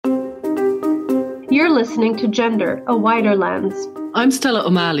You're listening to Gender, a Wider Lens. I'm Stella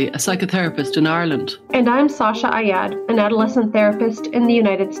O'Malley, a psychotherapist in Ireland. And I'm Sasha Ayad, an adolescent therapist in the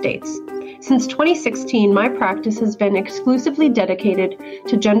United States. Since 2016, my practice has been exclusively dedicated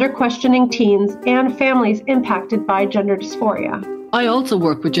to gender-questioning teens and families impacted by gender dysphoria. I also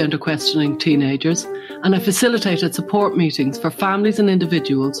work with gender-questioning teenagers, and I facilitated support meetings for families and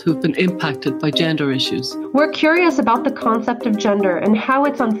individuals who've been impacted by gender issues. We're curious about the concept of gender and how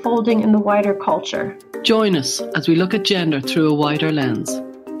it's unfolding in the wider culture. Join us as we look at gender through a wider lens.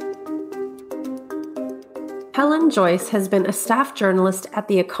 Helen Joyce has been a staff journalist at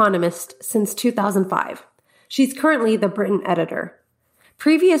The Economist since 2005. She's currently the Britain editor.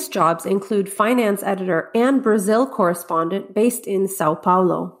 Previous jobs include finance editor and Brazil correspondent based in Sao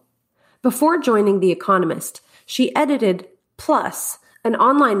Paulo. Before joining The Economist, she edited Plus, an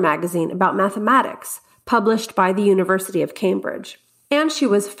online magazine about mathematics published by the University of Cambridge. And she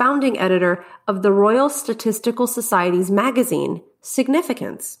was founding editor of the Royal Statistical Society's magazine,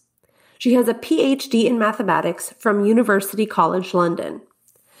 Significance. She has a PhD in mathematics from University College London.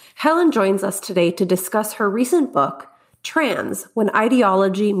 Helen joins us today to discuss her recent book, Trans, When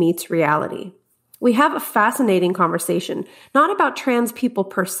Ideology Meets Reality. We have a fascinating conversation, not about trans people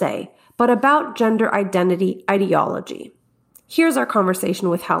per se, but about gender identity ideology. Here's our conversation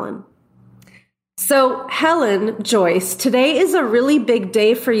with Helen. So, Helen Joyce, today is a really big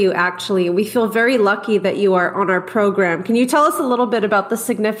day for you, actually. We feel very lucky that you are on our program. Can you tell us a little bit about the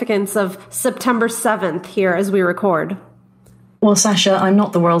significance of September 7th here as we record? Well, Sasha, I'm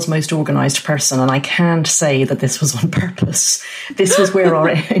not the world's most organised person, and I can't say that this was on purpose. This was where our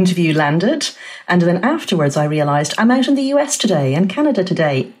interview landed. And then afterwards, I realised I'm out in the US today and Canada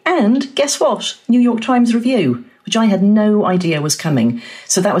today. And guess what? New York Times review, which I had no idea was coming.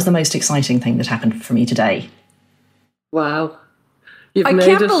 So that was the most exciting thing that happened for me today. Wow. I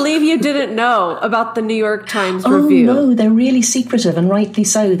can't believe you didn't know about the New York Times review. Oh, no, they're really secretive, and rightly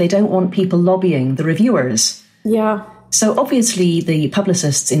so. They don't want people lobbying the reviewers. Yeah. So obviously the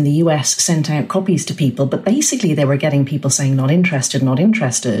publicists in the US sent out copies to people, but basically they were getting people saying not interested, not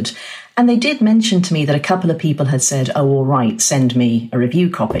interested. And they did mention to me that a couple of people had said, oh, all right, send me a review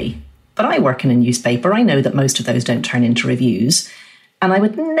copy. But I work in a newspaper. I know that most of those don't turn into reviews. And I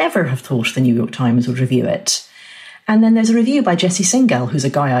would never have thought the New York Times would review it. And then there's a review by Jesse Singal, who's a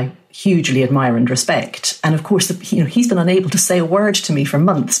guy I hugely admire and respect. And of course, he's been unable to say a word to me for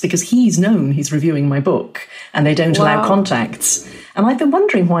months because he's known he's reviewing my book and they don't allow contacts. And I've been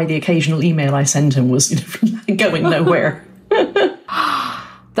wondering why the occasional email I send him was going nowhere.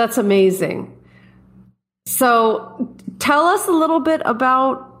 That's amazing. So tell us a little bit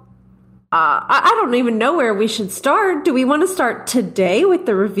about I don't even know where we should start. Do we want to start today with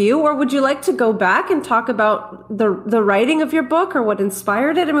the review, or would you like to go back and talk about the writing of your book or what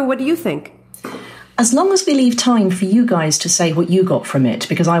inspired it? I mean, what do you think? As long as we leave time for you guys to say what you got from it,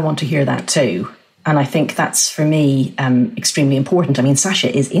 because I want to hear that too. And I think that's, for me, extremely important. I mean,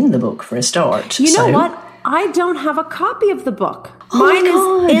 Sasha is in the book for a start. You know what? I don't have a copy of the book. Oh, mine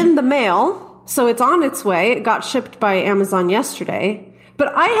is in the mail, so it's on its way. It got shipped by Amazon yesterday.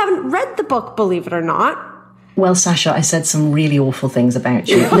 But I haven't read the book, believe it or not. Well, Sasha, I said some really awful things about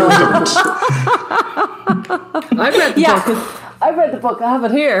you. No, I didn't. I've read the book. I've read the book. I have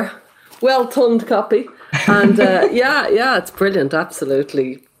it here. Well-thumbed copy. And yeah, it's brilliant.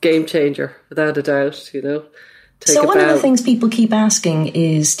 Absolutely. Game changer, without a doubt, So one of the things people keep asking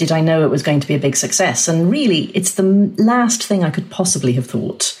is, did I know it was going to be a big success? And really, it's the last thing I could possibly have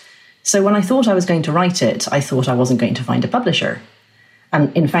thought. So when I thought I was going to write it, I thought I wasn't going to find a publisher.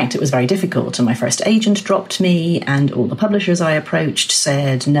 And in fact, it was very difficult. And my first agent dropped me, and all the publishers I approached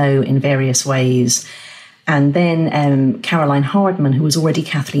said no in various ways. And then Caroline Hardman, who was already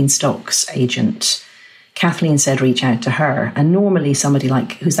Kathleen Stock's agent, Kathleen said reach out to her. And normally somebody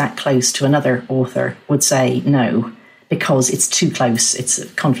who's that close to another author would say no, because it's too close. It's a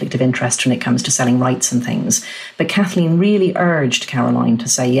conflict of interest when it comes to selling rights and things. But Kathleen really urged Caroline to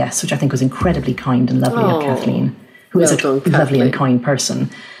say yes, which I think was incredibly kind and lovely of Kathleen, who is a lovely and kind person.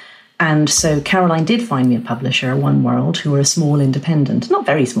 And so Caroline did find me a publisher, One World, who are a small independent, not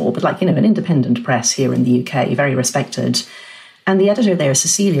very small, but an independent press here in the UK, very respected. And the editor there,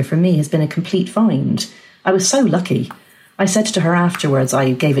 Cecilia, for me, has been a complete find. I was so lucky. I said to her afterwards,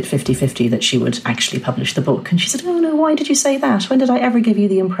 I gave it 50-50 that she would actually publish the book. And she said, oh no, why did you say that? When did I ever give you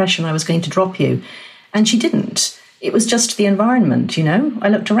the impression I was going to drop you? And she didn't. It was just the environment, I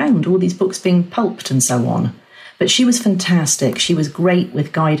looked around, all these books being pulped and so on. But she was fantastic. She was great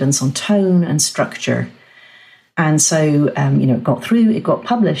with guidance on tone and structure. And so, it got through, it got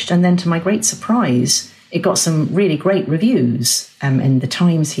published. And then to my great surprise, it got some really great reviews in the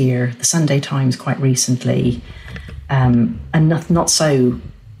Times here, the Sunday Times quite recently, and not so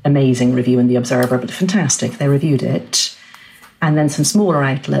amazing review in the Observer, but fantastic. They reviewed it. And then some smaller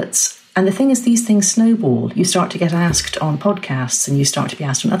outlets. And the thing is, these things snowball. You start to get asked on podcasts and you start to be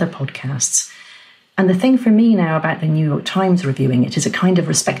asked on other podcasts. And the thing for me now about the New York Times reviewing it is it kind of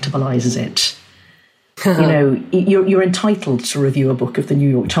respectabilizes it. You know, you're entitled to review a book if the New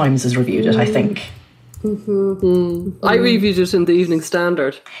York Times has reviewed it, I think. I reviewed it in the Evening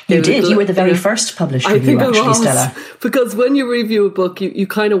Standard. You did? You were the very first published review, actually, Stella. Because when you review a book, you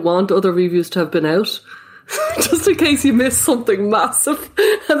kind of want other reviews to have been out. Just in case you miss something massive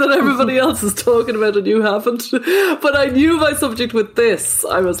and then everybody else is talking about it and you haven't. But I knew my subject with this.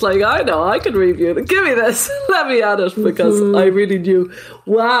 I was like, I know, I can review it. Give me this. Let me at it. Because I really knew,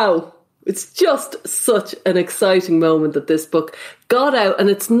 wow, it's just such an exciting moment that this book got out. And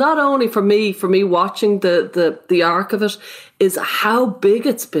it's not only for me watching the arc of it, is how big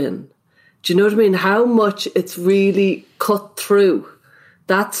it's been. Do you know what I mean? How much it's really cut through.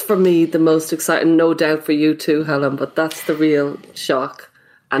 That's, for me, the most exciting, no doubt for you too, Helen, but that's the real shock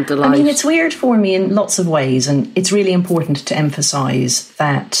and delight. I mean, it's weird for me in lots of ways, and it's really important to emphasise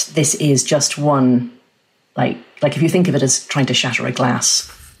that this is just one, like if you think of it as trying to shatter a glass,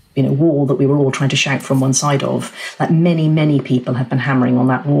 wall that we were all trying to shout from one side of, like many, many people have been hammering on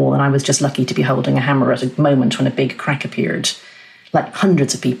that wall, and I was just lucky to be holding a hammer at a moment when a big crack appeared. Like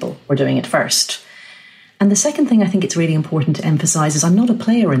hundreds of people were doing it first. And the second thing I think it's really important to emphasise is I'm not a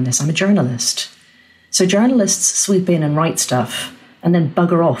player in this, I'm a journalist. So journalists swoop in and write stuff and then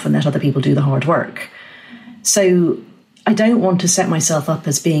bugger off and let other people do the hard work. So I don't want to set myself up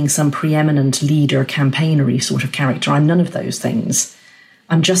as being some preeminent leader, campaignery sort of character. I'm none of those things.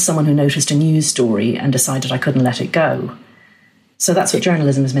 I'm just someone who noticed a news story and decided I couldn't let it go. So that's what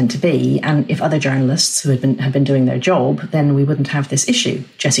journalism is meant to be. And if other journalists who had been doing their job, then we wouldn't have this issue.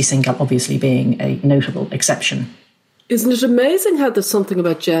 Jessie Singal obviously being a notable exception. Isn't it amazing how there's something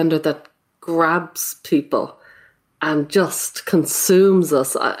about gender that grabs people and just consumes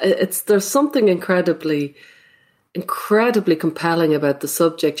us? There's something incredibly compelling about the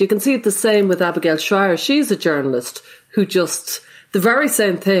subject. You can see it the same with Abigail Shrier. She's a journalist who just... the very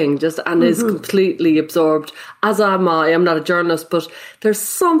same thing, and is completely absorbed, as am I. I'm not a journalist, but there's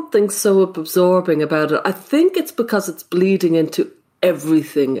something so absorbing about it. I think it's because it's bleeding into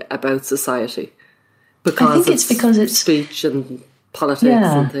everything about society. Because it's speech and politics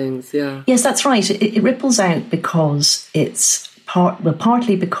and things, yeah. Yes, that's right. It ripples out because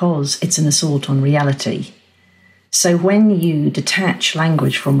partly because it's an assault on reality. So when you detach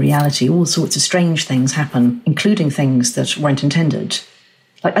language from reality, all sorts of strange things happen, including things that weren't intended.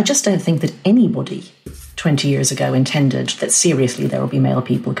 Like, I just don't think that anybody 20 years ago intended that seriously there will be male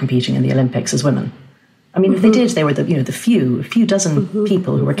people competing in the Olympics as women. I mean, if they did, they were a few dozen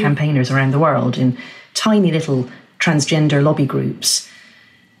people who were campaigners around the world in tiny little transgender lobby groups.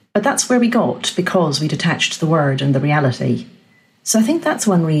 But that's where we got because we detached the word and the reality. So I think that's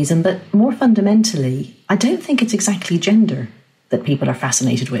one reason, but more fundamentally, I don't think it's exactly gender that people are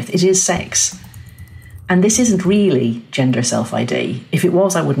fascinated with. It is sex. And this isn't really gender self-ID. If it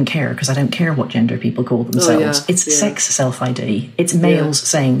was, I wouldn't care, because I don't care what gender people call themselves. It's sex self-ID. It's males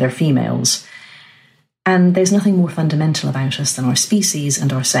saying they're females. And there's nothing more fundamental about us than our species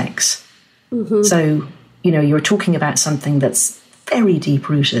and our sex. So, you're talking about something that's very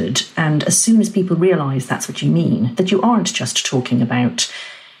deep-rooted, and as soon as people realise that's what you mean, that you aren't just talking about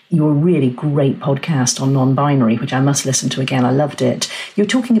your really great podcast on non-binary, which I must listen to again, I loved it, you're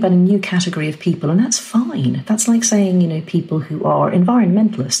talking about a new category of people, and that's fine. That's like saying, people who are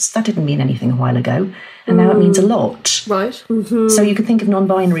environmentalists. That didn't mean anything a while ago, and now it means a lot. Right. So you could think of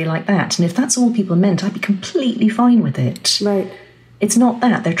non-binary like that, and if that's all people meant, I'd be completely fine with it. Right. It's not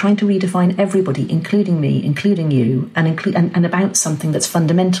that. They're trying to redefine everybody, including me, including you, and about something that's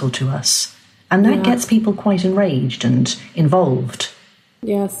fundamental to us. And that gets people quite enraged and involved.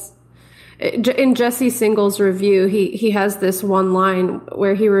 Yes. In Jessie Singal's review, he has this one line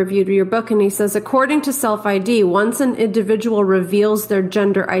where he reviewed your book, and he says, according to self-ID, once an individual reveals their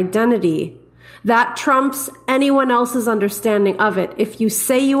gender identity, that trumps anyone else's understanding of it. If you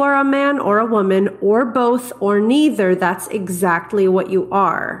say you are a man or a woman or both or neither, that's exactly what you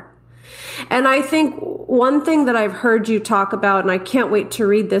are. And I think one thing that I've heard you talk about, and I can't wait to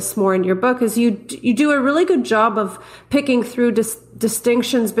read this more in your book, is you do a really good job of picking through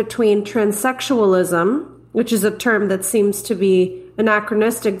distinctions between transsexualism, which is a term that seems to be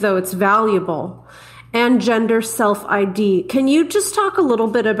anachronistic, though it's valuable, and gender self-ID. Can you just talk a little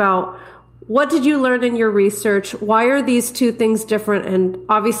bit about What did you learn in your research? Why are these two things different? And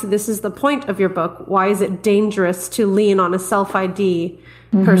obviously this is the point of your book. Why is it dangerous to lean on a self-ID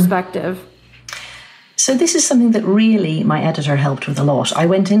perspective? So this is something that really my editor helped with a lot. I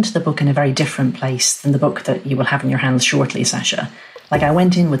went into the book in a very different place than the book that you will have in your hands shortly, Sasha. Like, I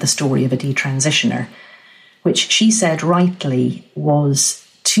went in with the story of a detransitioner, which she said rightly was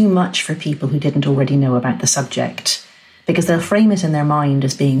too much for people who didn't already know about the subject, because they'll frame it in their mind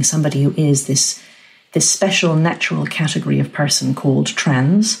as being somebody who is this special natural category of person called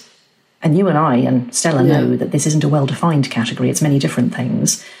trans. And you and I and Stella know that this isn't a well-defined category. It's many different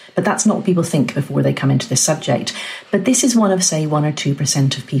things. But that's not what people think before they come into this subject. But this is one of, say, 1 or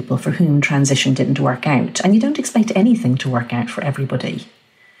 2% of people for whom transition didn't work out. And you don't expect anything to work out for everybody.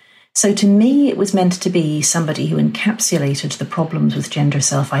 So to me, it was meant to be somebody who encapsulated the problems with gender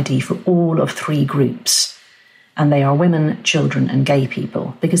self-ID for all of 3 groups. And they are women, children, and gay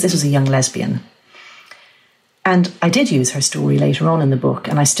people, because this was a young lesbian. And I did use her story later on in the book,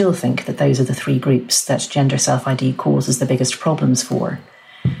 and I still think that those are the 3 groups that gender self-ID causes the biggest problems for.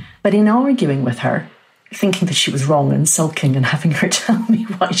 But in arguing with her, thinking that she was wrong and sulking and having her tell me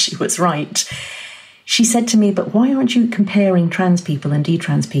why she was right, she said to me, but why aren't you comparing trans people and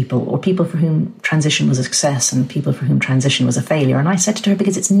detrans people, or people for whom transition was a success and people for whom transition was a failure? And I said to her,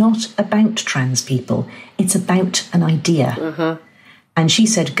 because it's not about trans people, it's about an idea. And she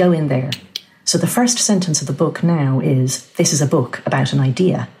said, go in there. So the first sentence of the book now is, this is a book about an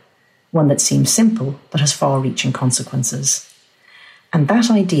idea, one that seems simple but has far-reaching consequences. And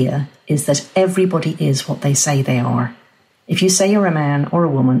that idea is that everybody is what they say they are. If you say you're a man or a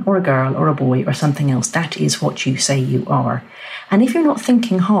woman or a girl or a boy or something else, that is what you say you are. And if you're not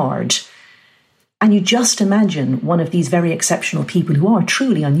thinking hard, and you just imagine one of these very exceptional people who are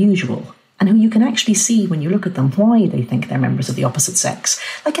truly unusual, and who you can actually see when you look at them why they think they're members of the opposite sex.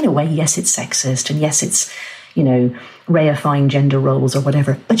 Like, in a way, yes, it's sexist, and yes, it's, reifying gender roles or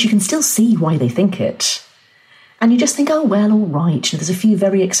whatever, but you can still see why they think it. And you just think, oh, well, all right, there's a few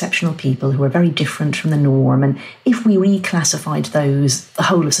very exceptional people who are very different from the norm, and if we reclassified those, the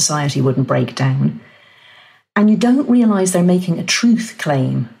whole of society wouldn't break down. And you don't realise they're making a truth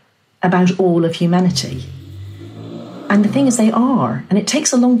claim about all of humanity. And the thing is, they are, and it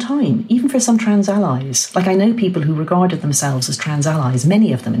takes a long time, even for some trans allies. Like, I know people who regarded themselves as trans allies,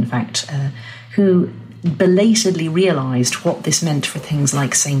 many of them, in fact, who belatedly realised what this meant for things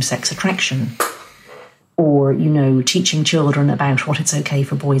like same-sex attraction, or, teaching children about what it's okay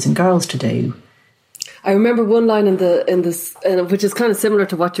for boys and girls to do. I remember one line in this, which is kind of similar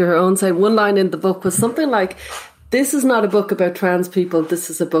to what your own saying. One line in the book was something like, "This is not a book about trans people. This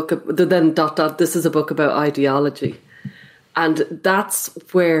is a book." This is a book about ideology, and that's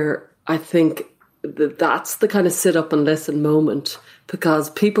where I think that's the kind of sit up and listen moment,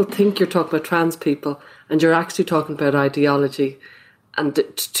 because people think you're talking about trans people, and you're actually talking about ideology. And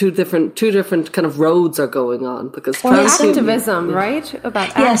two different kind of roads are going on, because activism, right? About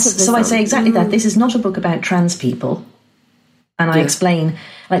activism. Yes, so I say exactly that. This is not a book about trans people. And I explain,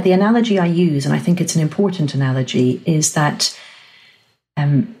 like, the analogy I use, and I think it's an important analogy, is that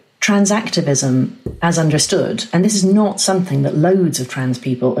trans activism, as understood, and this is not something that loads of trans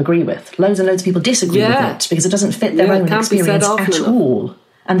people agree with. Loads and loads of people disagree with it, because it doesn't fit their own experience at all.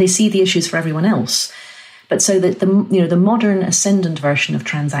 And they see the issues for everyone else. But so that the modern ascendant version of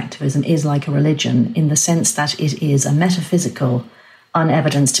trans activism is like a religion, in the sense that it is a metaphysical,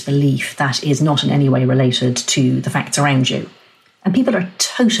 unevidenced belief that is not in any way related to the facts around you. And people are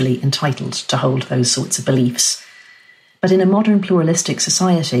totally entitled to hold those sorts of beliefs. But in a modern pluralistic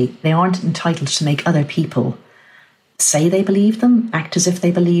society, they aren't entitled to make other people say they believe them, act as if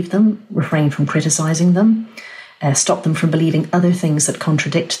they believe them, refrain from criticising them, stop them from believing other things that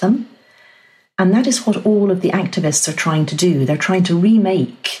contradict them. And that is what all of the activists are trying to do. They're trying to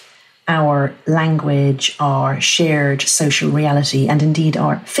remake our language, our shared social reality, and indeed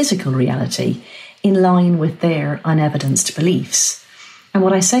our physical reality, in line with their unevidenced beliefs. And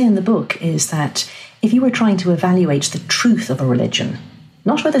what I say in the book is that if you were trying to evaluate the truth of a religion,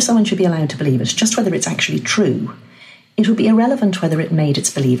 not whether someone should be allowed to believe it, just whether it's actually true, it would be irrelevant whether it made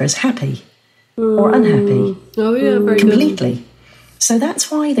its believers happy or unhappy. Oh yeah, very completely. Good. So that's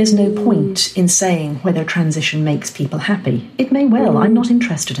why there's no point in saying whether transition makes people happy. It may well. I'm not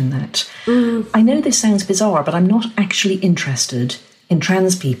interested in that. I know this sounds bizarre, but I'm not actually interested in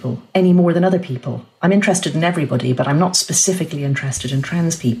trans people any more than other people. I'm interested in everybody, but I'm not specifically interested in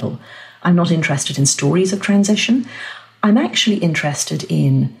trans people. I'm not interested in stories of transition. I'm actually interested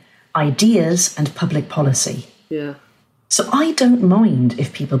in ideas and public policy. Yeah. So I don't mind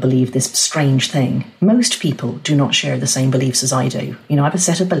if people believe this strange thing. Most people do not share the same beliefs as I do. You know, I have a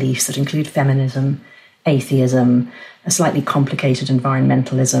set of beliefs that include feminism, atheism, a slightly complicated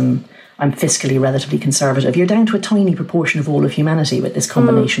environmentalism. I'm fiscally relatively conservative. You're down to a tiny proportion of all of humanity with this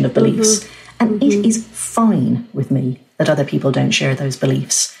combination of beliefs. And it is fine with me that other people don't share those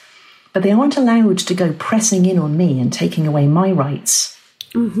beliefs. But they aren't allowed to go pressing in on me and taking away my rights.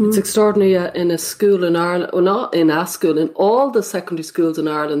 It's extraordinary in a school in Ireland, well, not in a school, in all the secondary schools in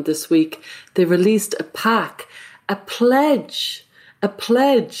Ireland this week, they released a pack, a pledge.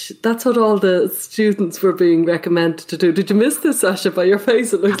 That's what all the students were being recommended to do. Did you miss this, Sasha? By your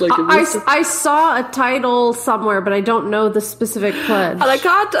face, it looks like you missed it. I saw a title somewhere, but I don't know the specific pledge. And I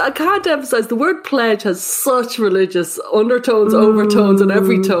can't emphasise, the word pledge has such religious undertones, overtones, and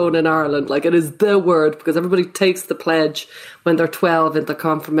every tone in Ireland. Like, it is the word, because everybody takes the pledge when they're 12 in the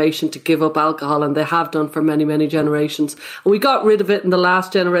confirmation to give up alcohol, and they have done for many, many generations. And we got rid of it in the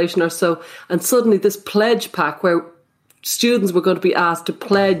last generation or so, and suddenly this pledge pack where students were going to be asked to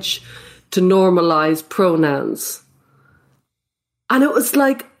pledge to normalise pronouns. And it was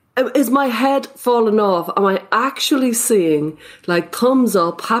like, is my head falling off? Am I actually seeing, like, thumbs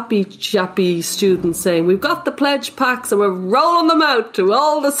up, happy, chappy students saying, we've got the pledge packs and we're rolling them out to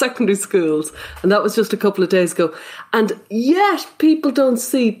all the secondary schools? And that was just a couple of days ago. And yet people don't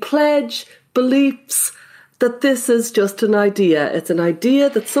see pledge, beliefs, that this is just an idea. It's an idea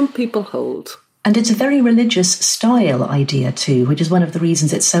that some people hold. And it's a very religious style idea too, which is one of the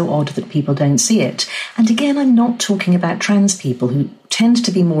reasons it's so odd that people don't see it. And again, I'm not talking about trans people who tend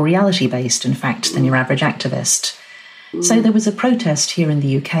to be more reality-based, in fact, than your average activist. So there was a protest here in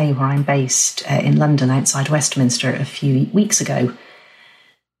the UK where I'm based, in London, outside Westminster, a few weeks ago.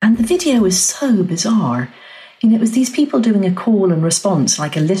 And the video is so bizarre. You know, it was these people doing a call and response,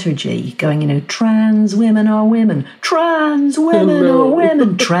 like a liturgy, going, you know, trans women are women, trans women are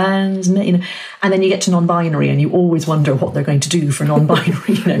women, trans, you know, and then you get to non-binary and you always wonder what they're going to do for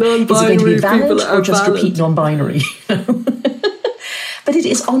non-binary. You know, is it going to be valid or just repeat non-binary? But it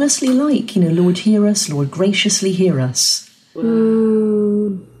is honestly like, you know, Lord hear us, Lord graciously hear us.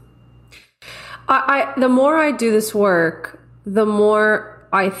 The more I do this work, the more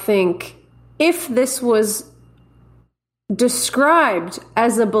I think if this was described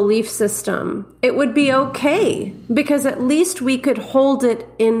as a belief system, it would be okay, because at least we could hold it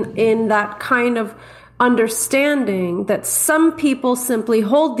in that kind of understanding that some people simply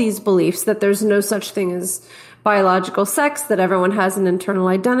hold these beliefs, that there's no such thing as biological sex, that everyone has an internal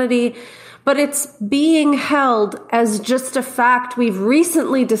identity, but it's being held as just a fact we've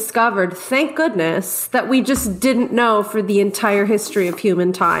recently discovered, thank goodness, that we just didn't know for the entire history of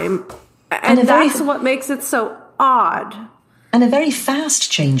human time. And that's what makes it so odd. And a very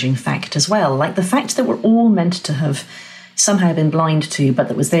fast-changing fact as well, like the fact that we're all meant to have somehow been blind to, but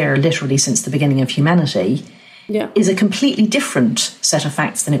that was there literally since the beginning of humanity, is a completely different set of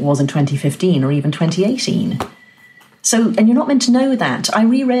facts than it was in 2015 or even 2018. So, and you're not meant to know that. I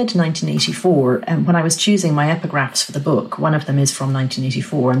reread 1984, and when I was choosing my epigraphs for the book, one of them is from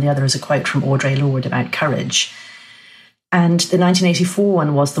 1984, and the other is a quote from Audre Lorde about courage. And the 1984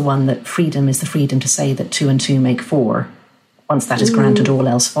 one was the one that freedom is the freedom to say that 2 and 2 make 4. Once that is granted, all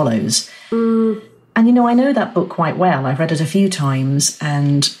else follows. And, you know, I know that book quite well. I've read it a few times,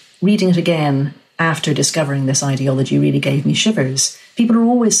 and reading it again after discovering this ideology really gave me shivers. People are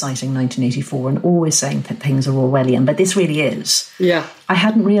always citing 1984 and always saying that things are Orwellian, but this really is. Yeah. I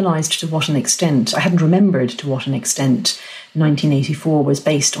hadn't realised to what an extent, I hadn't remembered to what an extent 1984 was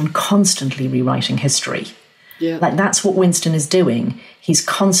based on constantly rewriting history. Yeah. Like, that's what Winston is doing. He's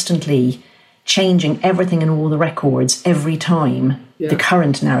constantly changing everything in all the records every time the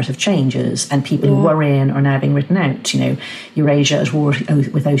current narrative changes, and people who were in are now being written out. You know, Eurasia at war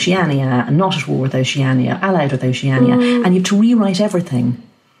with Oceania and not at war with Oceania, allied with Oceania, and you have to rewrite everything.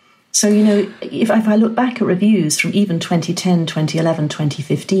 So, you know, if I look back at reviews from even 2010, 2011,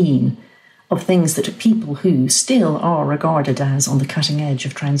 2015, of things that people who still are regarded as on the cutting edge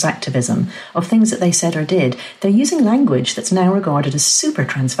of transactivism, of things that they said or did, they're using language that's now regarded as super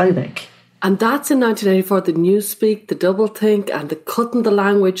transphobic. And that's in 1984, the newspeak, the doublethink, and the cutting the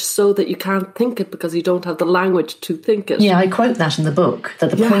language so that you can't think it because you don't have the language to think it. Yeah, I quote that in the book, that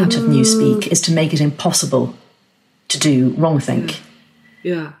the point of newspeak is to make it impossible to do wrongthink.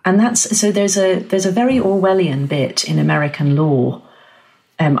 Yeah. And that's, so there's a very Orwellian bit in American law.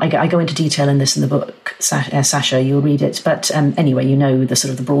 I go into detail in this in the book, Sasha, you'll read it. But anyway, you know the sort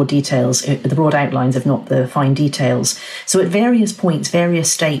of the broad details, the broad outlines, if not the fine details. So at various points,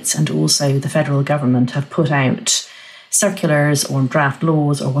 various states and also the federal government have put out circulars or draft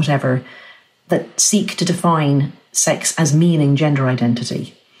laws or whatever that seek to define sex as meaning gender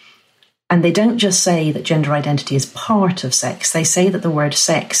identity. And they don't just say that gender identity is part of sex. They say that the word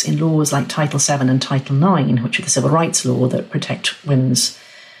sex in laws like Title VII and Title IX, which are the civil rights law that protect women's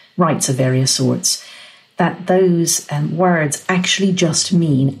rights of various sorts, that those words actually just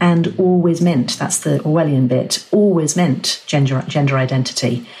mean and always meant, that's the Orwellian bit, always meant gender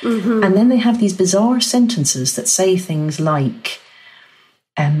identity. Mm-hmm. And then they have these bizarre sentences that say things like,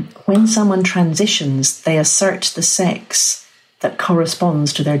 when someone transitions, they assert the sex that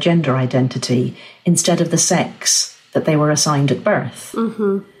corresponds to their gender identity instead of the sex that they were assigned at birth.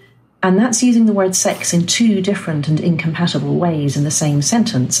 Mm-hmm. And that's using the word sex in two different and incompatible ways in the same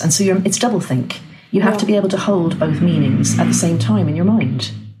sentence. And so it's doublethink. You have to be able to hold both meanings at the same time in your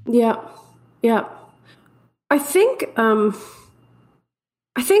mind. Yeah. I think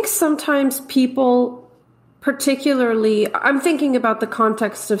sometimes people, particularly, I'm thinking about the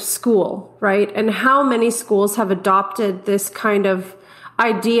context of school, right? And how many schools have adopted this kind of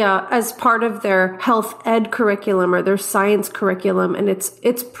idea as part of their health ed curriculum or their science curriculum. And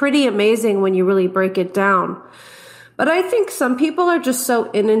it's pretty amazing when you really break it down. But I think some people are just so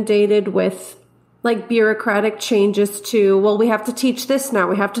inundated with like bureaucratic changes to, well, we have to teach this now.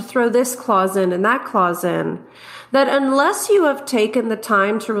 We have to throw this clause in and that clause in, that unless you have taken the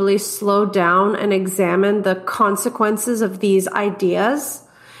time to really slow down and examine the consequences of these ideas,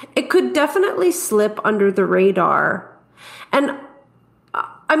 it could definitely slip under the radar. And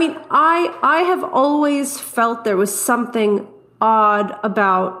I mean, I have always felt there was something odd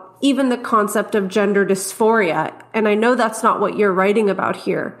about even the concept of gender dysphoria. And I know that's not what you're writing about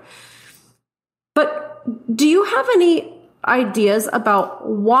here. But do you have any ideas about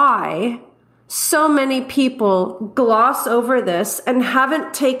why so many people gloss over this and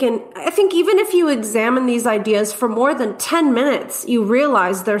haven't taken, I think even if you examine these ideas for more than 10 minutes, you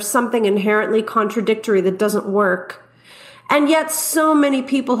realize there's something inherently contradictory that doesn't work. And yet so many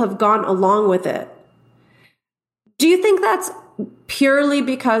people have gone along with it. Do you think that's purely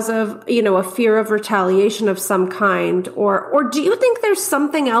because of, a fear of retaliation of some kind? Or do you think there's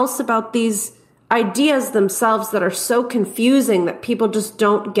something else about these ideas themselves that are so confusing that people just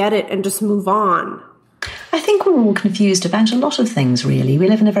don't get it and just move on? I think we're all confused about a lot of things, really. We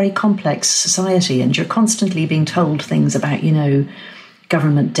live in a very complex society, and you're constantly being told things about,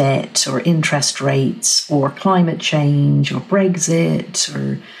 government debt or interest rates or climate change or Brexit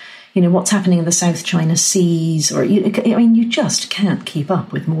or, what's happening in the South China Seas. Or, you just can't keep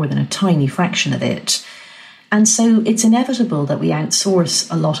up with more than a tiny fraction of it. And so it's inevitable that we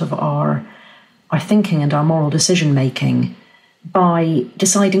outsource a lot of our thinking and our moral decision-making by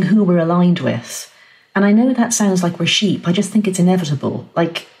deciding who we're aligned with. And I know that sounds like we're sheep. I just think it's inevitable.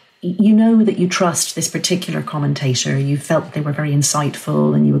 Like, that you trust this particular commentator. You felt that they were very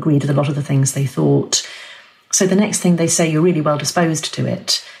insightful and you agreed with a lot of the things they thought. So the next thing they say, you're really well disposed to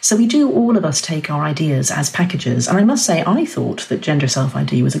it. So we do, all of us, take our ideas as packages. And I must say, I thought that gender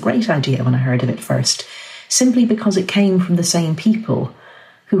self-ID was a great idea when I heard of it first, simply because it came from the same people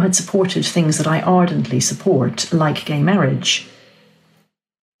who had supported things that I ardently support, like gay marriage.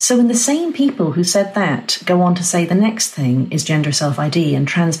 So when the same people who said that go on to say the next thing is gender self-ID and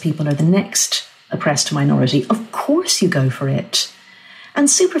trans people are the next oppressed minority, of course you go for it. And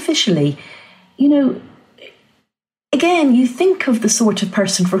superficially, again, you think of the sort of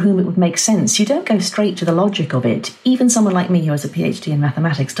person for whom it would make sense. You don't go straight to the logic of it. Even someone like me who has a PhD in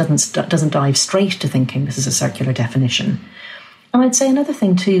mathematics doesn't dive straight to thinking this is a circular definition. And I'd say another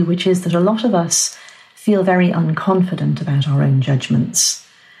thing too, which is that a lot of us feel very unconfident about our own judgments.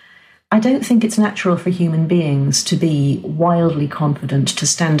 I don't think it's natural for human beings to be wildly confident, to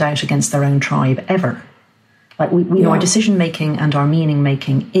stand out against their own tribe ever. Like our decision-making and our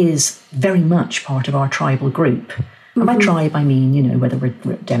meaning-making is very much part of our tribal group. Mm-hmm. And by tribe, I mean, whether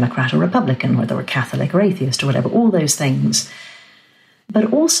we're Democrat or Republican, whether we're Catholic or atheist or whatever, all those things.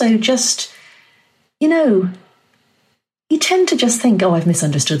 But also just, you tend to just think, I've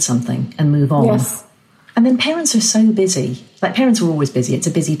misunderstood something and move on. Yes. And then parents are so busy. Like, parents were always busy. It's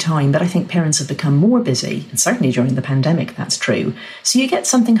a busy time. But I think parents have become more busy. And certainly during the pandemic, that's true. So you get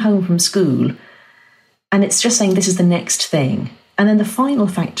something home from school, and it's just saying this is the next thing. And then the final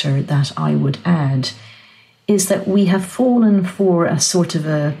factor that I would add is that we have fallen for a sort of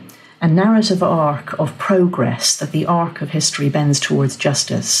a narrative arc of progress, that the arc of history bends towards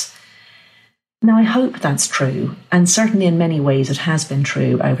justice. Now, I hope that's true, and certainly in many ways it has been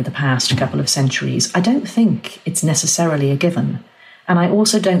true over the past couple of centuries. I don't think it's necessarily a given, and I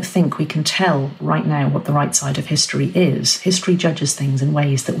also don't think we can tell right now what the right side of history is. History judges things in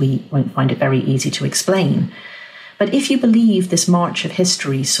ways that we won't find it very easy to explain. But if you believe this march of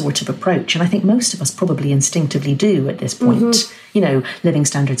history sort of approach, and I think most of us probably instinctively do at this point, living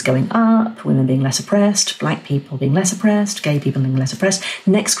standards going up, women being less oppressed, black people being less oppressed, gay people being less oppressed,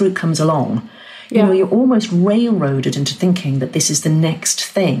 next group comes along. You're almost railroaded into thinking that this is the next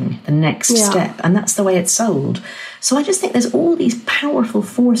thing, the next step, and that's the way it's sold. So I just think there's all these powerful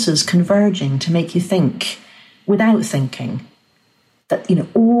forces converging to make you think without thinking that,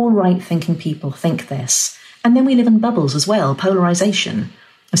 all right-thinking people think this. And then we live in bubbles as well, polarization,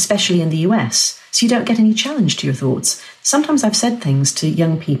 especially in the US. So you don't get any challenge to your thoughts. Sometimes I've said things to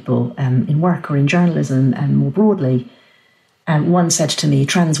young people in work or in journalism and more broadly. One said to me,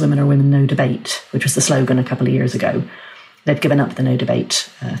 trans women are women, no debate, which was the slogan a couple of years ago. They've given up the no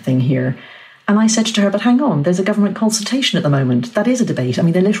debate thing here. And I said to her, but hang on, there's a government consultation at the moment. That is a debate. I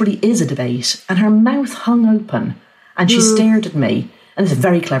mean, there literally is a debate. And her mouth hung open and she stared at me. And this is a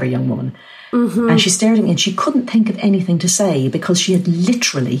very clever young woman. And she stared at me and she couldn't think of anything to say because she had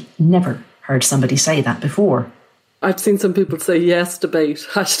literally never heard somebody say that before. I've seen some people say yes debate,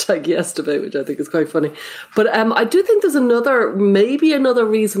 hashtag yes debate, which I think is quite funny. But I do think there's maybe another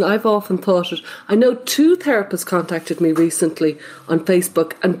reason. I've often thought it. I know 2 therapists contacted me recently on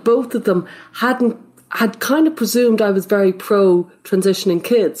Facebook and both of them had kind of presumed I was very pro transitioning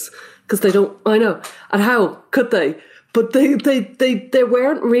kids because they don't, I know. And how could they? But they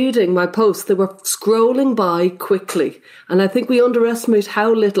weren't reading my posts. They were scrolling by quickly. And I think we underestimate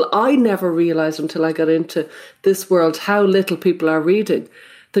how little, I never realised until I got into this world, how little people are reading.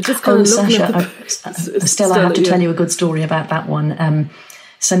 They're just kind of looking Sasha, at Stella, I have to tell you a good story about that one.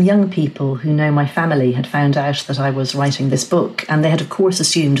 Some young people who know my family had found out that I was writing this book, and they had, of course,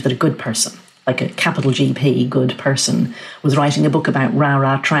 assumed that a good person, like a capital GP, good person, was writing a book about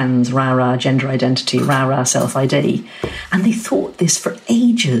rah-rah trans, rah-rah gender identity, rah-rah self-ID. And they thought this for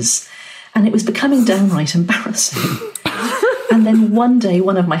ages. And it was becoming downright embarrassing. And then one day,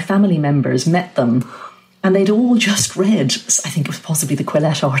 one of my family members met them, and they'd all just read, I think it was possibly the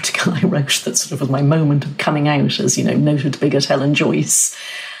Quillette article I wrote that sort of was my moment of coming out as, noted bigot Helen Joyce.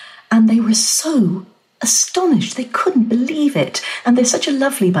 And they were so astonished. They couldn't believe it. And they're such a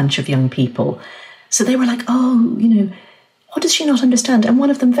lovely bunch of young people. So they were like, what does she not understand? And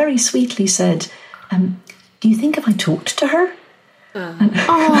one of them very sweetly said, do you think if I talked to her?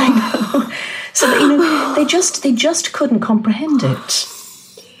 So, they just couldn't comprehend it.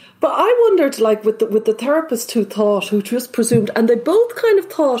 But I wondered, like, with the therapist who just presumed, and they both kind of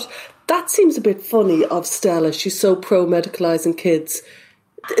thought, that seems a bit funny of Stella. She's so pro-medicalising kids.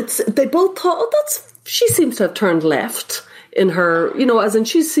 They both thought, she seems to have turned left in her, as in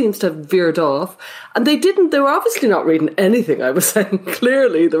she seems to have veered off. And they were obviously not reading anything I was saying.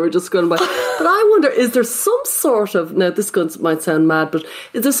 Clearly, they were just going by. But I wonder, is there some sort of, now this might sound mad, but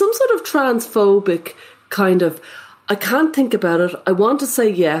is there some sort of transphobic kind of, I can't think about it. I want to say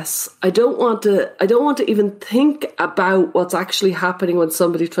yes. I don't want to even think about what's actually happening when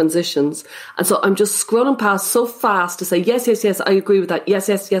somebody transitions. And so I'm just scrolling past so fast to say yes, yes, yes, I agree with that. Yes,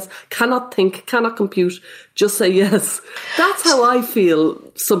 yes, yes. Cannot think, cannot compute. Just say yes. That's how I feel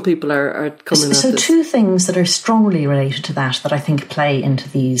some people are coming at So this. 2 things that are strongly related to that I think play into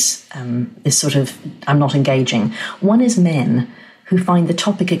these, this sort of, I'm not engaging. One is men who find the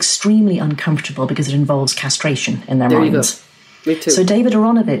topic extremely uncomfortable because it involves castration in their minds. Me too. So David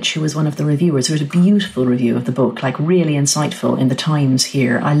Aronovich, who was one of the reviewers, who had a beautiful review of the book, like really insightful in the Times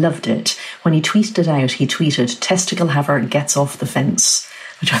here. I loved it. When he tweeted it out, he tweeted, "Testicle haver gets off the fence,"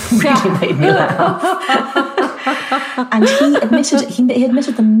 which really made me laugh. And he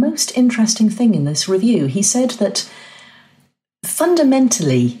admitted the most interesting thing in this review. He said that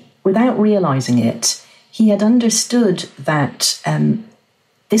fundamentally, without realising it, he had understood that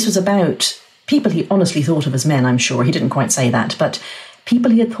this was about people he honestly thought of as men, I'm sure. He didn't quite say that, but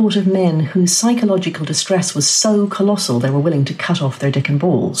people he had thought of men whose psychological distress was so colossal they were willing to cut off their dick and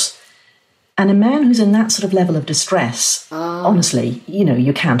balls. And a man who's in that sort of level of distress, honestly,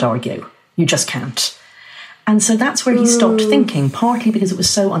 you can't argue. You just can't. And so that's where he stopped thinking, partly because it was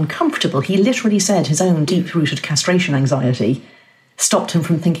so uncomfortable. He literally said his own deep-rooted castration anxiety stopped him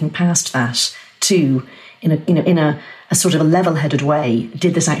from thinking past that to, in a sort of a level-headed way,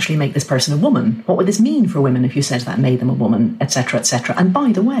 did this actually make this person a woman? What would this mean for women if you said that made them a woman, etc., etc.? And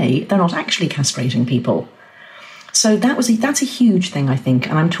by the way, they're not actually castrating people. So that's a huge thing, I think.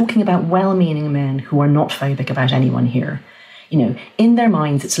 And I'm talking about well-meaning men who are not phobic about anyone here. In their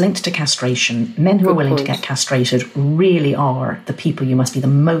minds, it's linked to castration. Men who are willing to get castrated really are the people you must be the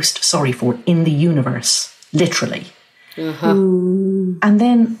most sorry for in the universe, literally. Uh-huh. And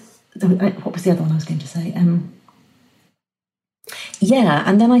then, what was the other one I was going to say? Yeah,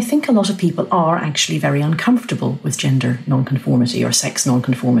 and then I think a lot of people are actually very uncomfortable with gender nonconformity or sex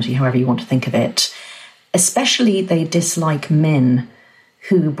nonconformity, however you want to think of it. Especially they dislike men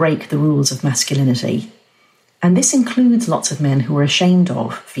who break the rules of masculinity. And this includes lots of men who are ashamed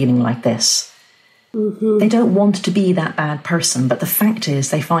of feeling like this. Mm-hmm. They don't want to be that bad person, but the fact is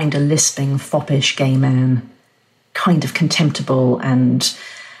they find a lisping, foppish gay man kind of contemptible and,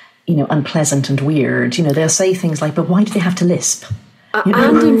 unpleasant and weird. They'll say things like, but why do they have to lisp?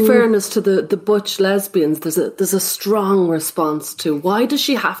 And in fairness to the butch lesbians, there's a strong response to, why does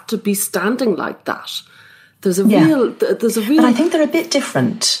she have to be standing like that? There's a real. But I think they're a bit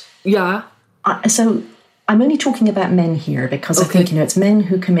different. Yeah. So I'm only talking about men here because I think, it's men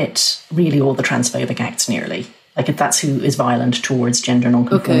who commit really all the transphobic acts nearly. Like if that's who is violent towards gender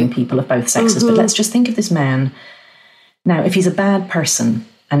non-conforming people of both sexes. But let's just think of this man. Now, if he's a bad person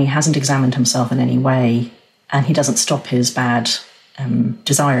and he hasn't examined himself in any way and he doesn't stop his bad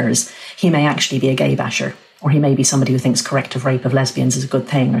desires, he may actually be a gay basher, or he may be somebody who thinks corrective rape of lesbians is a good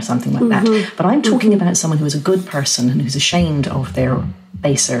thing or something like that. But I'm talking about someone who is a good person and who's ashamed of their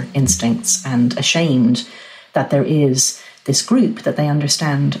baser instincts and ashamed that there is this group that they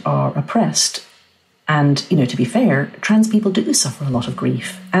understand are oppressed. And, to be fair, trans people do suffer a lot of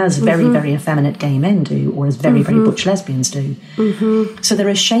grief, as very, very effeminate gay men do, or as very, very butch lesbians do. So they're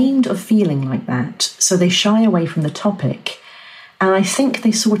ashamed of feeling like that. So they shy away from the topic. And I think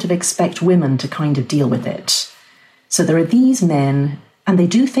they sort of expect women to kind of deal with it. So there are these men, and they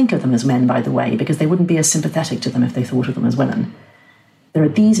do think of them as men, by the way, because they wouldn't be as sympathetic to them if they thought of them as women. There are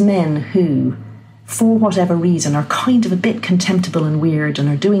these men who, for whatever reason, are kind of a bit contemptible and weird and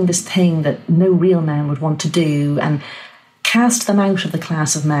are doing this thing that no real man would want to do, and cast them out of the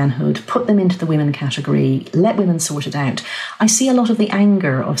class of manhood, put them into the women category, let women sort it out. I see a lot of the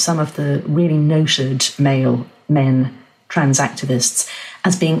anger of some of the really noted male men, trans activists,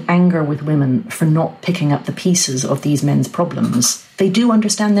 as being anger with women for not picking up the pieces of these men's problems. They do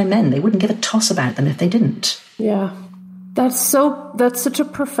understand their men. They wouldn't give a toss about them if they didn't. Yeah. That's such a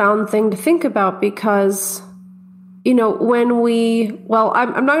profound thing to think about because, when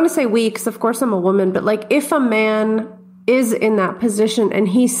I'm not going to say we, because of course I'm a woman, but like if a man is in that position and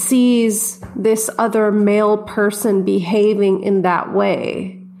he sees this other male person behaving in that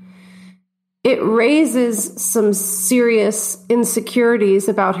way, it raises some serious insecurities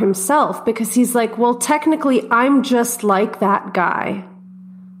about himself because he's like, well, technically I'm just like that guy,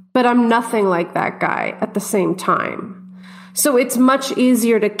 but I'm nothing like that guy at the same time. So it's much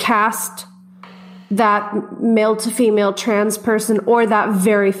easier to cast that male to female trans person or that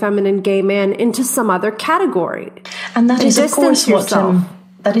very feminine gay man into some other category. And that is, of course,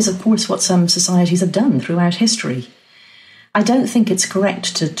 what some societies have done throughout history. I don't think it's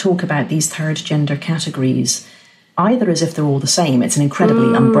correct to talk about these third gender categories either as if they're all the same. It's an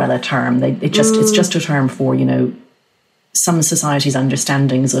incredibly umbrella term. It's just a term for, some societies'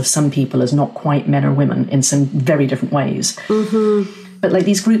 understandings of some people as not quite men or women in some very different ways. But like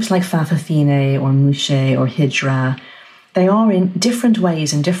these groups like Fa'afafine or Mouche or Hijra, they are in different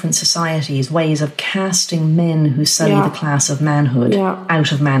ways in different societies, ways of casting men who sully the class of manhood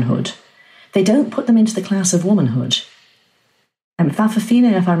out of manhood. They don't put them into the class of womanhood. And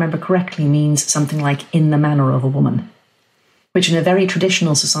Fa'afafine, if I remember correctly, means something like in the manner of a woman, which in a very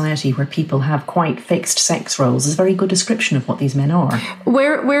traditional society where people have quite fixed sex roles is a very good description of what these men are.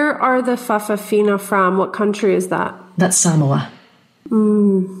 Where are the Fa'afafine from? What country is that? That's Samoa.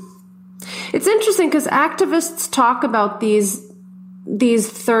 It's interesting because activists talk about these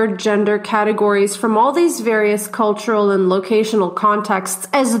third gender categories from all these various cultural and locational contexts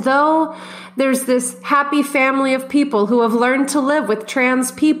as though there's this happy family of people who have learned to live with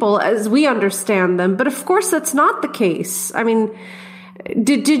trans people as we understand them. But of course, that's not the case. I mean,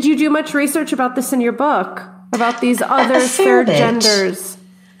 did you do much research about this in your book, about these other third genders?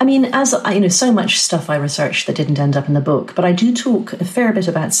 I mean, as so much stuff I researched that didn't end up in the book, but I do talk a fair bit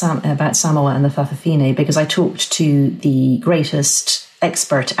about Samoa and the Fa'afafine because I talked to the greatest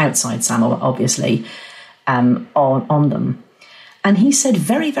expert outside Samoa, obviously, on them. And he said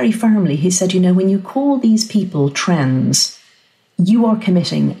very, very firmly, he said, when you call these people trans, you are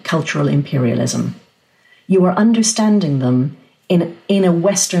committing cultural imperialism. You are understanding them in a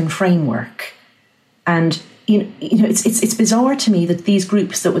Western framework. And it's bizarre to me that these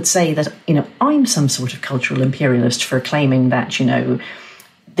groups that would say that, I'm some sort of cultural imperialist for claiming that,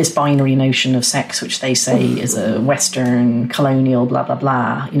 this binary notion of sex, which they say is a Western, colonial, blah, blah,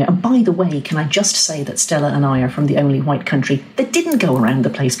 blah. And by the way, can I just say that Stella and I are from the only white country that didn't go around the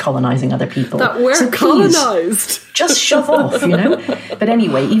place colonising other people. That we're colonised. Just shove off, But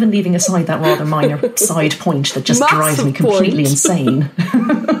anyway, even leaving aside that rather minor side point that just drives me completely insane.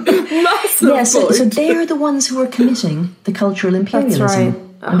 Massive so they're the ones who are committing the cultural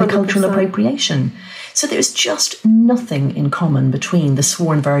imperialism and the cultural appropriation. So there's just nothing in common between the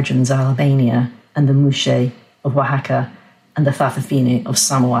sworn virgins of Albania and the Mushe of Oaxaca and the Fa'afafine of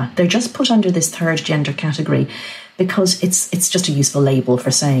Samoa. They're just put under this third gender category because it's just a useful label for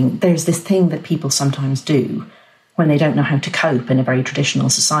saying there's this thing that people sometimes do when they don't know how to cope in a very traditional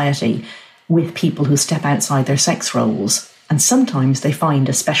society with people who step outside their sex roles, and sometimes they find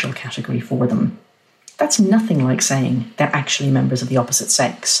a special category for them. That's nothing like saying they're actually members of the opposite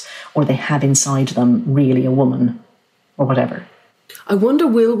sex, or they have inside them really a woman, or whatever. I wonder,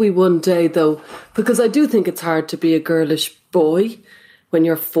 will we one day, though, because I do think it's hard to be a girlish boy when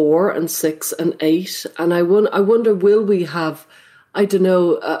you're 4 and 6 and 8, and I wonder, will we have, I don't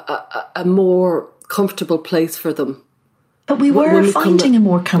know, a more comfortable place for them? But we were finding a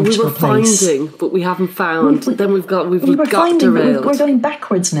more comfortable place. We were finding, but we haven't found. Then we've got finding, derailed. We're going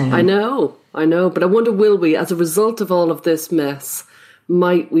backwards now. I know, but I wonder, will we, as a result of all of this mess,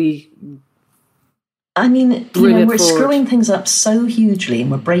 might we? I mean, we're forward? screwing things up so hugely,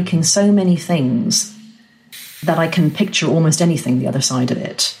 and we're breaking so many things that I can picture almost anything the other side of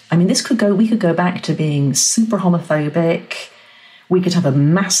it. I mean, we could go back to being super homophobic. We could have a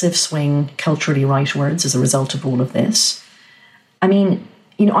massive swing culturally rightwards as a result of all of this. I mean,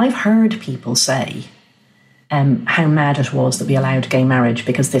 I've heard people say how mad it was that we allowed gay marriage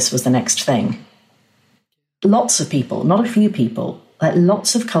because this was the next thing. Lots of people, not a few people,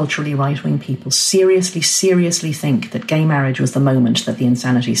 lots of culturally right-wing people seriously think that gay marriage was the moment that the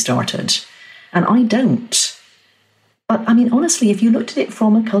insanity started. And I don't. But, I mean, honestly, if you looked at it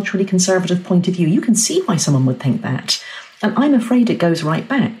from a culturally conservative point of view, you can see why someone would think that. And I'm afraid it goes right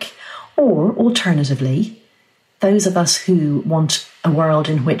back. Or, alternatively, those of us who want a world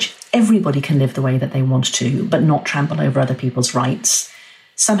in which everybody can live the way that they want to, but not trample over other people's rights,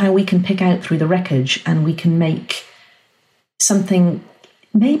 somehow we can pick out through the wreckage and we can make something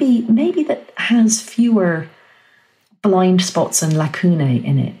maybe that has fewer blind spots and lacunae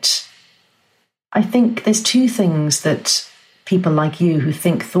in it. I think there's two things that people like you who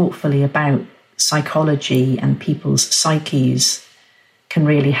think thoughtfully about psychology and people's psyches can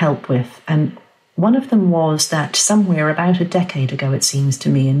really help with. And one of them was that somewhere about a decade ago, it seems to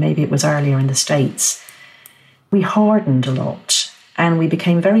me, and maybe it was earlier in the States, we hardened a lot and we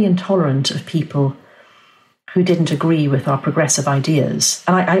became very intolerant of people who didn't agree with our progressive ideas.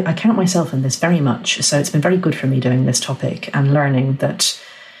 And I count myself in this very much. So it's been very good for me doing this topic and learning that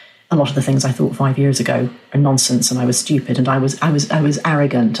a lot of the things I thought 5 years ago are nonsense and I was stupid and I was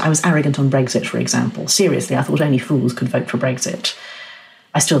arrogant. I was arrogant on Brexit, for example. Seriously, I thought only fools could vote for Brexit.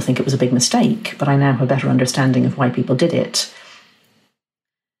 I still think it was a big mistake, but I now have a better understanding of why people did it.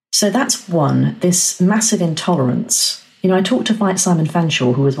 So that's one, this massive intolerance. I talked to Simon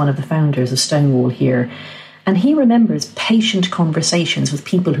Fanshawe, who was one of the founders of Stonewall here, and he remembers patient conversations with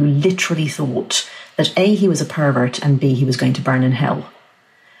people who literally thought that A, he was a pervert, and B, he was going to burn in hell.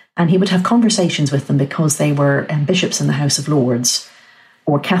 And he would have conversations with them because they were bishops in the House of Lords,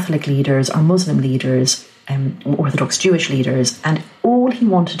 or Catholic leaders, or Muslim leaders, Orthodox Jewish leaders, and all he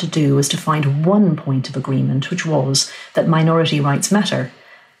wanted to do was to find one point of agreement, which was that minority rights matter,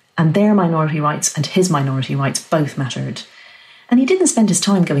 and their minority rights and his minority rights both mattered. And he didn't spend his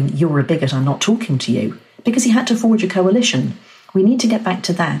time going, "You're a bigot, I'm not talking to you," because he had to forge a coalition. We need to get back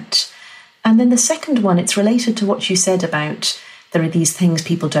to that. And then the second one, it's related to what you said about there are these things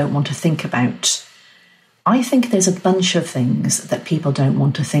people don't want to think about. I think there's a bunch of things that people don't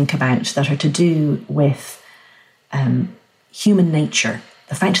want to think about that are to do with human nature,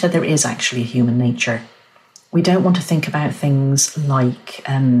 the fact that there is actually a human nature. We don't want to think about things like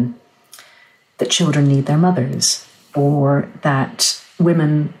that children need their mothers, or that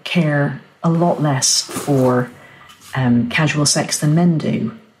women care a lot less for casual sex than men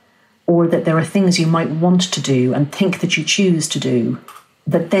do, or that there are things you might want to do and think that you choose to do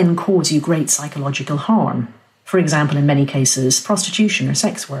that then cause you great psychological harm. For example, in many cases, prostitution or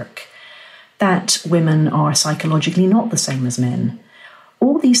sex work. That women are psychologically not the same as men.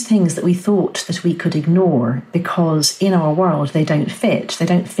 All these things that we thought that we could ignore because in our world they don't fit. They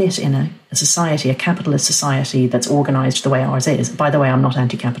don't fit in a society, a capitalist society that's organised the way ours is. By the way, I'm not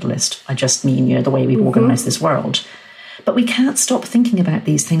anti-capitalist. I just mean, the way we've organised this world. But we can't stop thinking about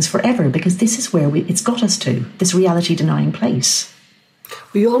these things forever because this is where it's got us to, this reality-denying place.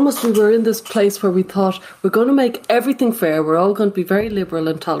 We were in this place where we thought we're going to make everything fair. We're all going to be very liberal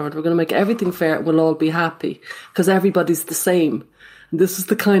and tolerant. We're going to make everything fair. We'll all be happy because everybody's the same. And this is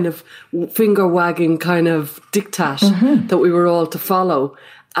the kind of finger wagging kind of diktat that we were all to follow.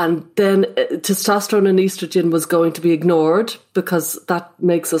 And then testosterone and estrogen was going to be ignored because that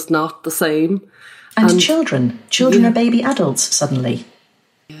makes us not the same. And children are baby adults suddenly.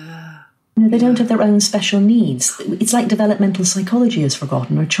 They don't have their own special needs. It's like developmental psychology is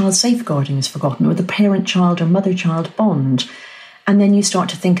forgotten, or child safeguarding is forgotten, or the parent-child or mother-child bond. And then you start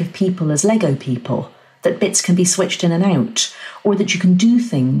to think of people as Lego people, that bits can be switched in and out, or that you can do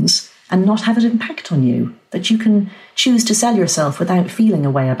things and not have an impact on you, that you can choose to sell yourself without feeling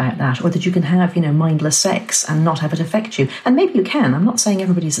a way about that, or that you can have, mindless sex and not have it affect you. And maybe you can. I'm not saying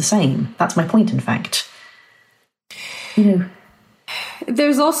everybody's the same. That's my point, in fact.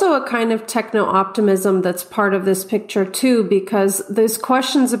 There's also a kind of techno-optimism that's part of this picture too, because those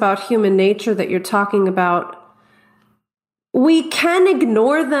questions about human nature that you're talking about, we can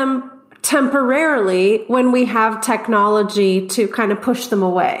ignore them temporarily when we have technology to kind of push them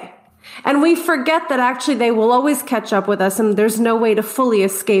away. And we forget that actually they will always catch up with us and there's no way to fully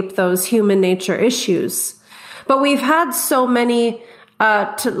escape those human nature issues. But we've had so many,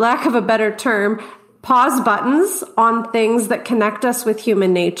 to lack of a better term, pause buttons on things that connect us with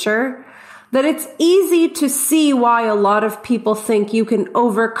human nature, that it's easy to see why a lot of people think you can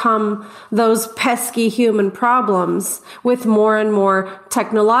overcome those pesky human problems with more and more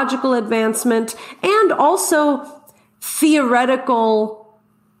technological advancement and also theoretical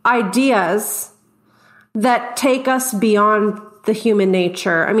ideas that take us beyond the human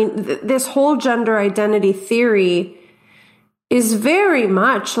nature. I mean, this whole gender identity theory is very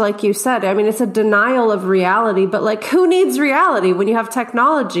much, like you said, I mean, it's a denial of reality, but like, who needs reality when you have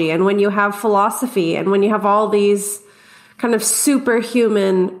technology and when you have philosophy and when you have all these kind of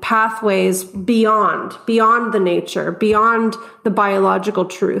superhuman pathways beyond the nature, beyond the biological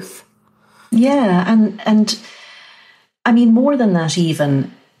truth? Yeah, and I mean, more than that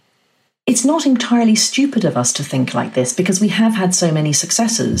even, it's not entirely stupid of us to think like this because we have had so many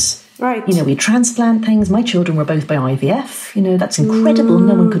successes. Right. We transplant things. My children were both by IVF. That's incredible.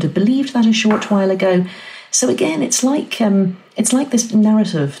 No one could have believed that a short while ago. So again, it's like this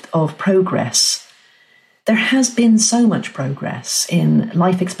narrative of progress. There has been so much progress in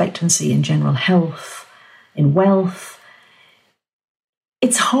life expectancy, in general health, in wealth.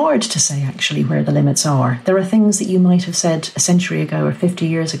 It's hard to say actually where the limits are. There are things that you might have said a century ago or 50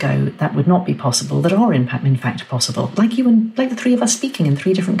 years ago that would not be possible, that are in fact possible. Like the three of us speaking in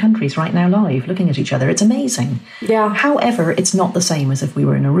 3 different countries right now live, looking at each other. It's amazing. Yeah. However, it's not the same as if we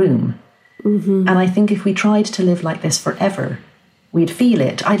were in a room. Mm-hmm. And I think if we tried to live like this forever, we'd feel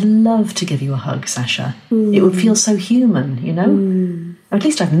it. I'd love to give you a hug, Sasha. Mm. It would feel so human, Mm. Or at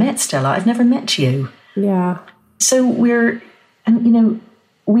least I've met Stella. I've never met you. Yeah. So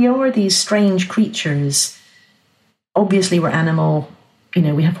we are these strange creatures. Obviously, we're animal.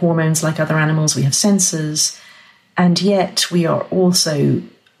 We have hormones like other animals. We have senses. And yet we are also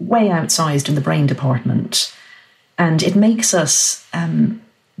way outsized in the brain department. And it makes us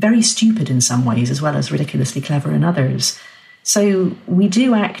very stupid in some ways, as well as ridiculously clever in others. So we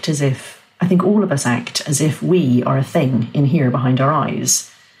do act as if, I think all of us act as if we are a thing in here behind our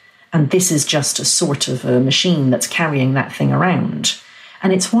eyes. And this is just a sort of a machine that's carrying that thing around.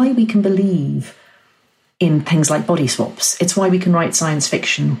 And it's why we can believe in things like body swaps. It's why we can write science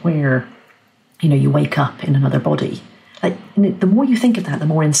fiction where, you wake up in another body. Like, the more you think of that, the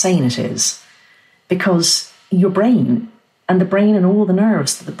more insane it is. Because your brain and all the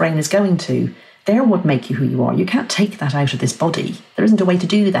nerves that the brain is going to, they're what make you who you are. You can't take that out of this body. There isn't a way to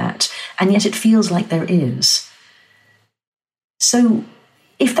do that. And yet it feels like there is. So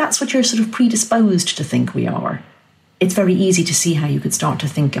if that's what you're sort of predisposed to think we are, it's very easy to see how you could start to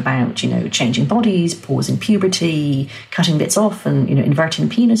think about, changing bodies, pausing puberty, cutting bits off and, inverting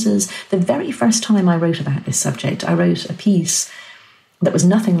penises. The very first time I wrote about this subject, I wrote a piece that was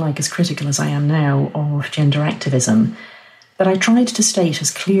nothing like as critical as I am now of gender activism. But I tried to state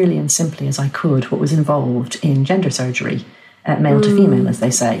as clearly and simply as I could what was involved in gender surgery, male to female, as they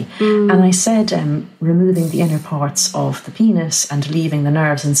say. And I said removing the inner parts of the penis and leaving the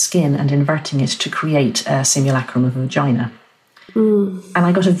nerves and skin and inverting it to create a simulacrum of a vagina. And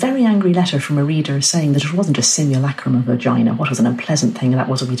I got a very angry letter from a reader saying that it wasn't a simulacrum of a vagina. What was an unpleasant thing, that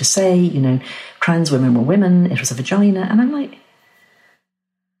wasn't me to say. Trans women were women, it was a vagina. And I'm like,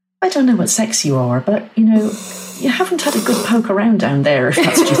 I don't know what sex you are, but, you haven't had a good poke around down there, if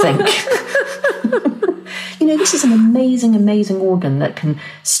that's what you think. this is an amazing, amazing organ that can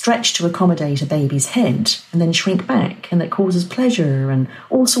stretch to accommodate a baby's head and then shrink back, and that causes pleasure and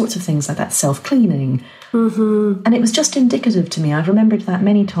all sorts of things like that, self-cleaning. Mm-hmm. And it was just indicative to me, I've remembered that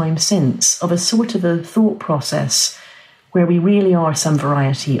many times since, of a sort of a thought process where we really are some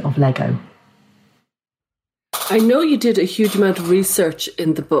variety of Lego. I know you did a huge amount of research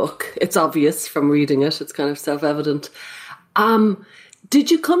in the book. It's obvious from reading it. It's kind of self-evident.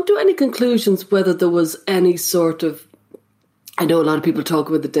 Did you come to any conclusions whether there was any sort of, I know a lot of people talk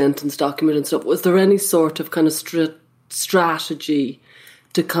about the Denton's document and stuff, was there any sort of kind of strategy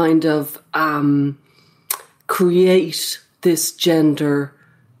to kind of create this gender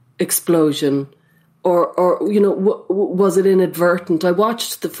explosion? Or was it inadvertent? I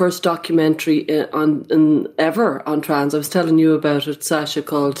watched the first documentary on trans. I was telling you about it, Sasha,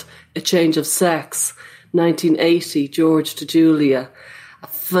 called A Change of Sex, 1980, George to Julia.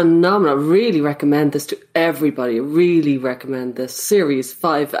 Phenomenal. I really recommend this to everybody. I really recommend this. Series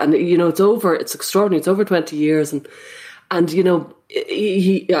 5. And, it's extraordinary. It's over 20 years. And I'm just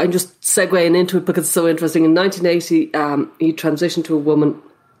segueing into it because it's so interesting. In 1980, he transitioned to a woman.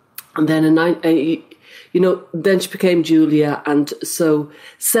 And then then she became Julia, and so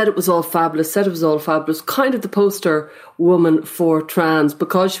said it was all fabulous, kind of the poster woman for trans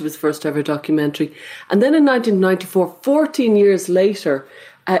because she was first ever documentary. And then in 1994, 14 years later,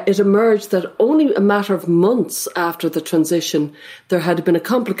 it emerged that only a matter of months after the transition, there had been a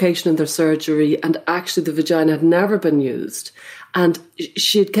complication in their surgery, and actually the vagina had never been used. And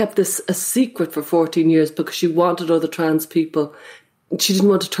she had kept this a secret for 14 years because she wanted other trans people. She didn't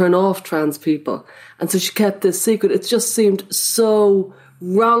want to turn off trans people. And so she kept this secret. It just seemed so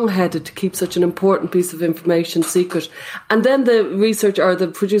wrong-headed to keep such an important piece of information secret. And then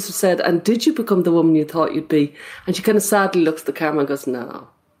the producer said, and did you become the woman you thought you'd be? And she kind of sadly looks at the camera and goes, no.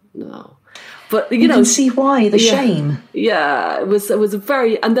 But, you can see why, the shame. Yeah, it was a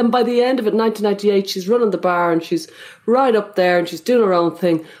very... And then by the end of it, 1998, she's running the bar and she's right up there and she's doing her own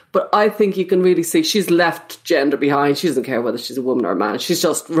thing. But I think you can really see she's left gender behind. She doesn't care whether she's a woman or a man. She's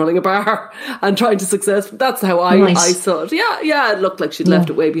just running a bar and trying to success. That's how I saw it. Yeah, it looked like she'd left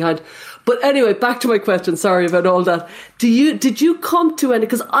it way behind. But anyway, back to my question. Sorry about all that. Did you come to any...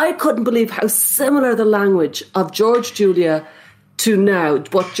 Because I couldn't believe how similar the language of George Julia to now.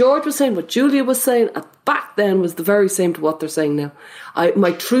 What George was saying, what Julia was saying back then was the very same to what they're saying now.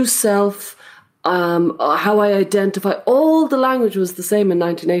 My true self, how I identify, all the language was the same in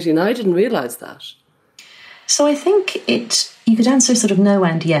 1980, and I didn't realise that. So I think you could answer sort of no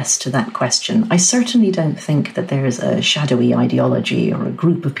and yes to that question. I certainly don't think that there is a shadowy ideology or a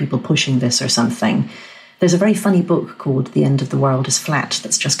group of people pushing this or something. There's a very funny book called The End of the World is Flat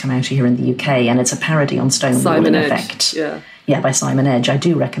that's just come out here in the UK, and it's a parody on Stonewall in effect. Yeah, by Simon Edge. I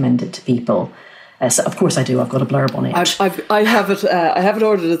do recommend it to people. So of course I do. I've got a blurb on it. I have it. I have it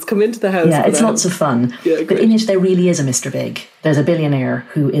ordered. It's come into the house. Yeah, it's lots of fun. Yeah, but in it, there really is a Mr. Big. There's a billionaire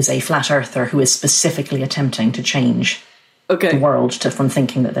who is a flat earther who is specifically attempting to change the world from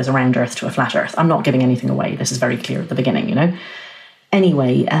thinking that there's a round earth to a flat earth. I'm not giving anything away. This is very clear at the beginning,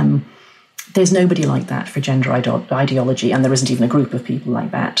 Anyway, there's nobody like that for gender ideology, and there isn't even a group of people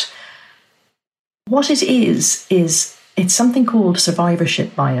like that. What it is it's something called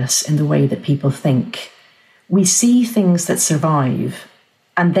survivorship bias in the way that people think. We see things that survive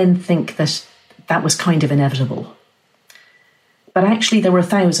and then think that that was kind of inevitable. But actually there were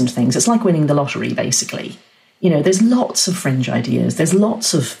 1,000 things. It's like winning the lottery, basically. There's lots of fringe ideas. There's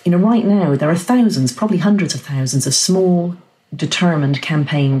lots of, right now there are thousands, probably hundreds of thousands of small, determined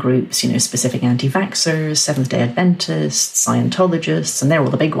campaign groups, specific anti-vaxxers, Seventh-day Adventists, Scientologists, and they're all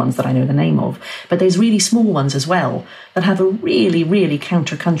the big ones that I know the name of. But there's really small ones as well that have a really, really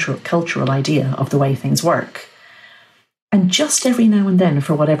countercultural idea of the way things work. And just every now and then,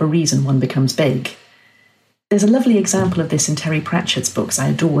 for whatever reason, one becomes big. There's a lovely example of this in Terry Pratchett's books. I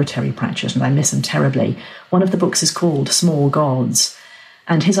adore Terry Pratchett and I miss him terribly. One of the books is called Small Gods.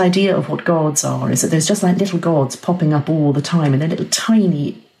 And his idea of what gods are is that there's just like little gods popping up all the time, and they're little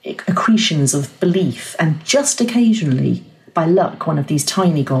tiny accretions of belief. And just occasionally, by luck, one of these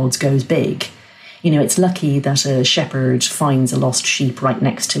tiny gods goes big. It's lucky that a shepherd finds a lost sheep right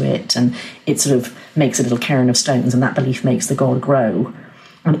next to it, and it sort of makes a little cairn of stones, and that belief makes the god grow.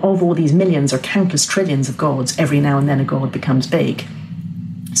 And of all these millions or countless trillions of gods, every now and then a god becomes big.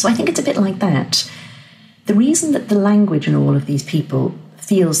 So I think it's a bit like that. The reason that the language in all of these people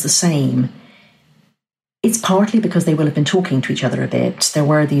feels the same, it's partly because they will have been talking to each other a bit. There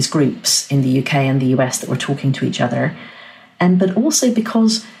were these groups in the UK and the US that were talking to each other, but also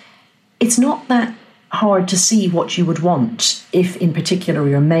because it's not that hard to see what you would want if, in particular,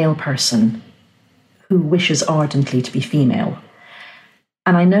 you're a male person who wishes ardently to be female.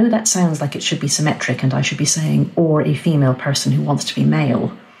 And I know that sounds like it should be symmetric, and I should be saying, or a female person who wants to be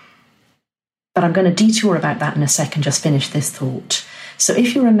male. But I'm going to detour about that in a second, just finish this thought. So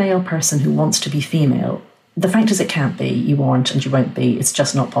if you're a male person who wants to be female, the fact is it can't be. You aren't and you won't be. It's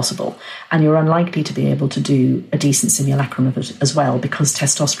just not possible. And you're unlikely to be able to do a decent simulacrum of it as well, because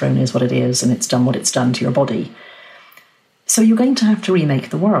testosterone is what it is and it's done what it's done to your body. So you're going to have to remake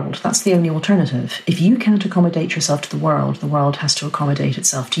the world. That's the only alternative. If you can't accommodate yourself to the world has to accommodate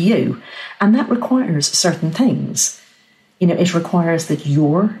itself to you. And that requires certain things. It requires that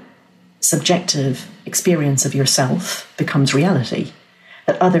your subjective experience of yourself becomes reality,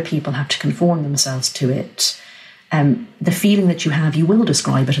 that other people have to conform themselves to it. The feeling that you have, you will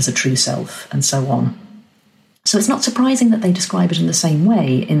describe it as a true self, and so on. So it's not surprising that they describe it in the same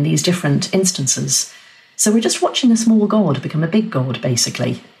way in these different instances. So we're just watching a small god become a big god,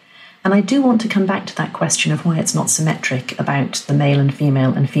 basically. And I do want to come back to that question of why it's not symmetric about the male and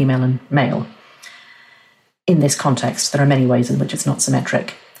female and male. In this context, there are many ways in which it's not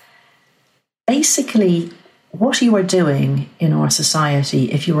symmetric. Basically, what you are doing in our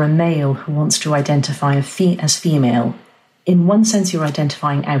society, if you're a male who wants to identify as female, in one sense you're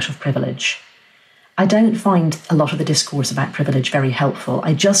identifying out of privilege. I don't find a lot of the discourse about privilege very helpful.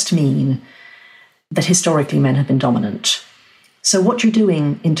 I just mean that historically men have been dominant. So what you're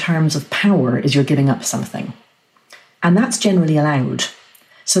doing in terms of power is you're giving up something. And that's generally allowed.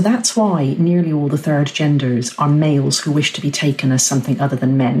 So that's why nearly all the third genders are males who wish to be taken as something other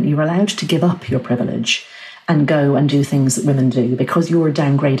than men. You're allowed to give up your privilege and go and do things that women do because you're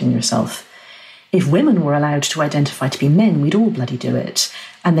downgrading yourself. If women were allowed to identify to be men, we'd all bloody do it.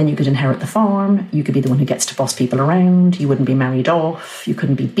 And then you could inherit the farm, you could be the one who gets to boss people around, you wouldn't be married off, you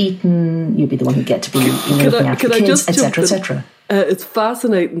couldn't be beaten, you'd be the one who get to be looking after the kids, etc., etc. It's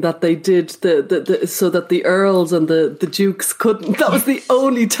fascinating that they did the so that the earls and the dukes couldn't. That was the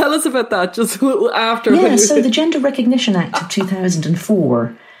only. Tell us about that. Just after. Yeah. So the Gender Recognition Act of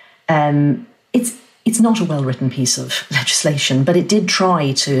 2004. It's not a well-written piece of legislation, but it did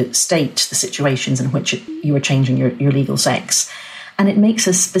try to state the situations in which you were changing your legal sex, and it makes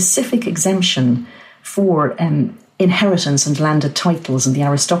a specific exemption for inheritance and landed titles and the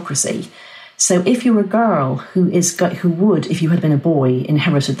aristocracy. So if you're a girl who would, if you had been a boy,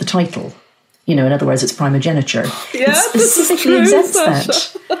 inherited the title, in other words, it's primogeniture, yeah, it specifically exempts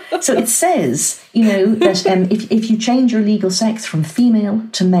that. So it says, that if you change your legal sex from female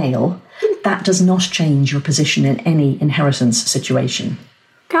to male, that does not change your position in any inheritance situation.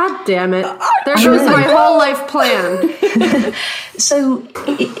 God damn it. There goes my whole life plan. So,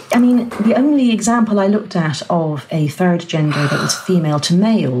 the only example I looked at of a third gender that was female to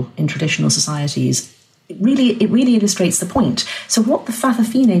male in traditional societies, it really illustrates the point. So what the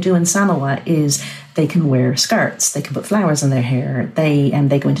Fa'afafine do in Samoa is they can wear skirts, they can put flowers in their hair, they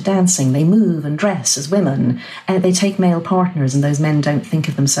go into dancing, they move and dress as women, they take male partners, and those men don't think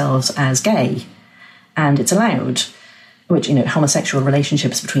of themselves as gay. And it's allowed. Which, homosexual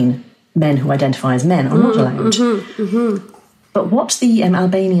relationships between men who identify as men are not allowed. But what the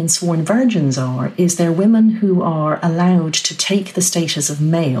Albanian sworn virgins are, is they're women who are allowed to take the status of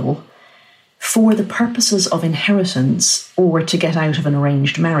male for the purposes of inheritance or to get out of an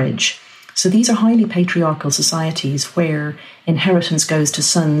arranged marriage. So these are highly patriarchal societies where inheritance goes to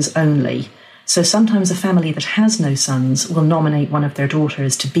sons only. So sometimes a family that has no sons will nominate one of their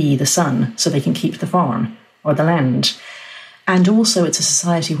daughters to be the son so they can keep the farm or the land. And also it's a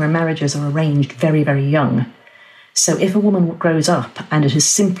society where marriages are arranged very, very young. So if a woman grows up and it is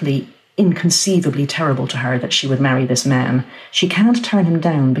simply inconceivably terrible to her that she would marry this man, she can't turn him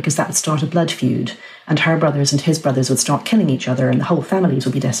down because that would start a blood feud, and her brothers and his brothers would start killing each other and the whole families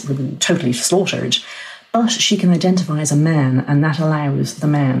would be totally slaughtered. But she can identify as a man, and that allows the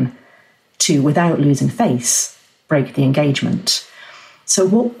man to, without losing face, break the engagement. So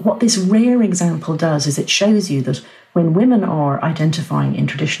what this rare example does is it shows you that when women are identifying in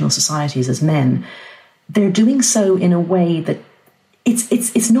traditional societies as men, they're doing so in a way that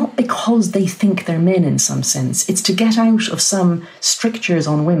it's not because they think they're men in some sense. It's to get out of some strictures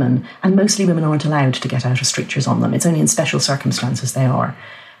on women, and mostly women aren't allowed to get out of strictures on them. It's only in special circumstances they are.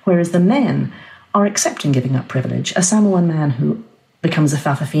 Whereas the men are accepting giving up privilege. A Samoan man who becomes a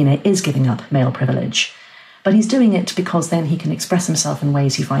Fa'afafine is giving up male privilege. But he's doing it because then he can express himself in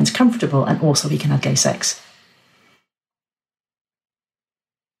ways he finds comfortable, and also he can have gay sex.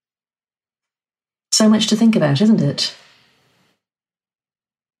 So much to think about, isn't it?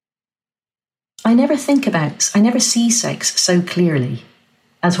 I never see sex so clearly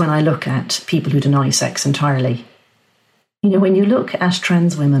as when I look at people who deny sex entirely. When you look at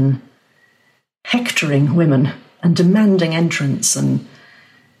trans women, hectoring women and demanding entrance and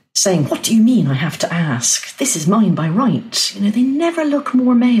saying, "What do you mean I have to ask? This is mine by right." They never look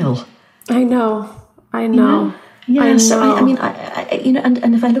more male. I know. Yeah, I so know. I mean,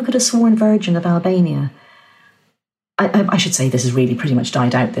 and if I look at a sworn virgin of Albania, I should say this has really pretty much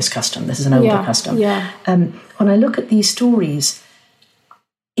died out, this custom. This is an older custom. Yeah. When I look at these stories,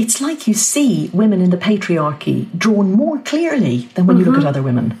 it's like you see women in the patriarchy drawn more clearly than when you look at other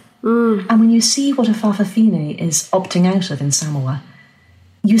women. And when you see what a Fa'afafine is opting out of in Samoa,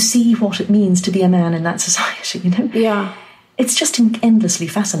 you see what it means to be a man in that society, Yeah. It's just endlessly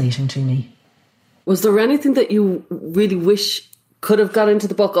fascinating to me. Was there anything that you really wish could have got into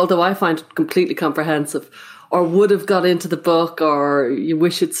the book, although I find it completely comprehensive, or would have got into the book, or you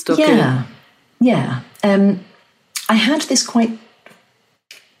wish it stuck in? Yeah. I had this quite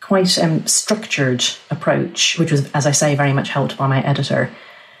structured approach, which was, as I say, very much helped by my editor.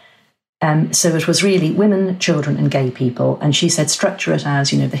 So it was really women, children and gay people. And she said structure it as,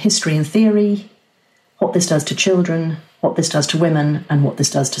 the history and theory, what this does to children, what this does to women, and what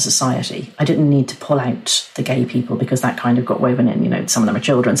this does to society. I didn't need to pull out the gay people because that kind of got woven in. Some of them are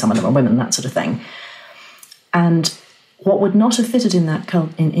children, some of them are women, that sort of thing. And what would not have fitted in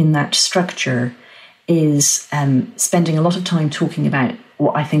that structure is spending a lot of time talking about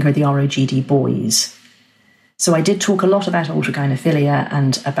what I think are the ROGD boys. So I did talk a lot about autogynephilia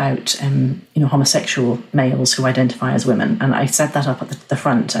and about homosexual males who identify as women, and I set that up at the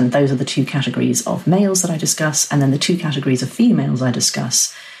front. And those are the two categories of males that I discuss, and then the two categories of females I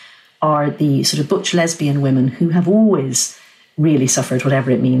discuss are the sort of butch lesbian women who have always really suffered, whatever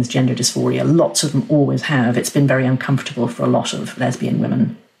it means, gender dysphoria. Lots of them always have. It's been very uncomfortable for a lot of lesbian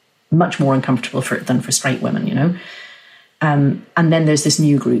women, much more uncomfortable than for straight women, And then there's this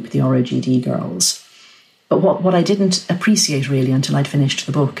new group, the ROGD girls. But what I didn't appreciate really until I'd finished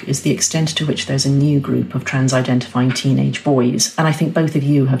the book is the extent to which there's a new group of trans-identifying teenage boys. And I think both of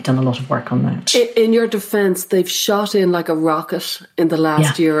you have done a lot of work on that. In your defence, they've shot in like a rocket in the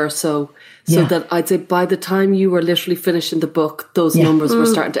last year or so. So that I'd say by the time you were literally finishing the book, those numbers were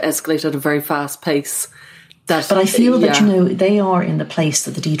starting to escalate at a very fast pace. But I feel that, they are in the place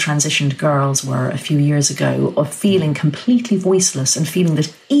that the detransitioned girls were a few years ago, of feeling completely voiceless and feeling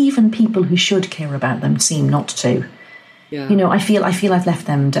that even people who should care about them seem not to. Yeah. I feel I've let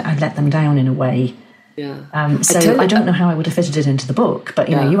them down in a way. Yeah. I don't know how I would have fitted it into the book, but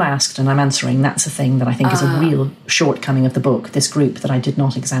you asked and I'm answering. That's a thing that I think is a real shortcoming of the book, this group that I did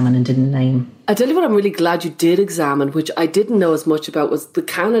not examine and didn't name. I tell you what I'm really glad you did examine, which I didn't know as much about, was the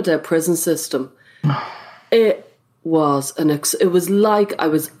Canada prison system. It was like I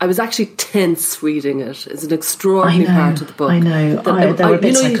was actually tense reading it. It's an extraordinary part of the book. I know. There were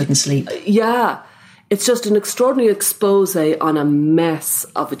bits I couldn't sleep. Yeah. It's just an extraordinary expose on a mess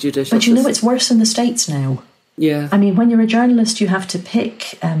of a judicial system. But it's worse in the States now. Yeah. I mean, when you're a journalist, you have to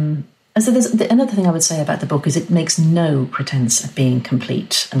pick... so there's another thing I would say about the book is it makes no pretense at being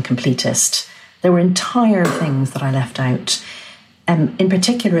complete and completist. There were entire things that I left out. In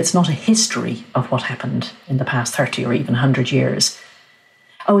particular, it's not a history of what happened in the past 30 or even 100 years.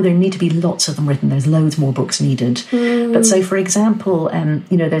 Oh, there need to be lots of them written. There's loads more books needed. But so, for example,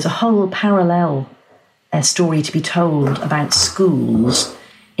 there's a whole parallel story to be told about schools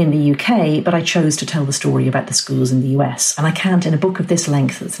in the UK, but I chose to tell the story about the schools in the US. And I can't, in a book of this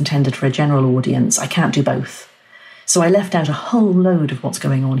length that's intended for a general audience, I can't do both. So I left out a whole load of what's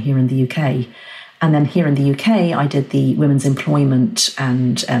going on here in the UK. And then here in the UK, I did the women's employment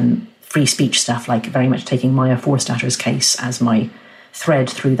and free speech stuff, like very much taking Maya Forstatter's case as my thread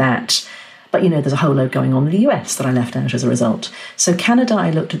through that. But, there's a whole load going on in the US that I left out as a result. So Canada, I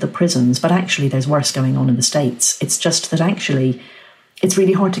looked at the prisons, but actually there's worse going on in the States. It's just that actually it's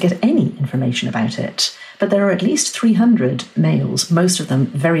really hard to get any information about it. But there are at least 300 males, most of them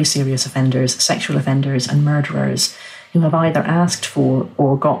very serious offenders, sexual offenders and murderers, who have either asked for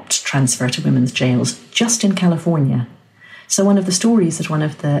or got transfer to women's jails just in California. So one of the stories that one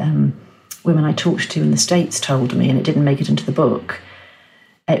of the women I talked to in the States told me, and it didn't make it into the book,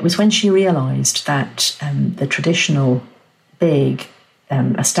 it was when she realised that the traditional big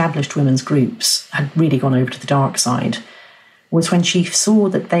established women's groups had really gone over to the dark side, was when she saw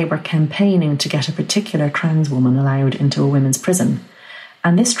that they were campaigning to get a particular trans woman allowed into a women's prison.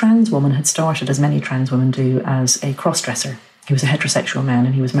 And this trans woman had started, as many trans women do, as a cross-dresser. He was a heterosexual man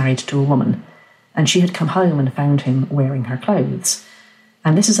and he was married to a woman. And she had come home and found him wearing her clothes.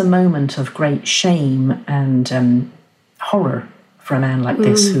 And this is a moment of great shame and horror for a man like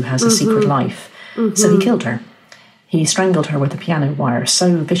this who has a secret life. So he killed her. He strangled her with a piano wire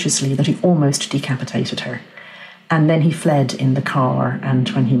so viciously that he almost decapitated her. And then he fled in the car, and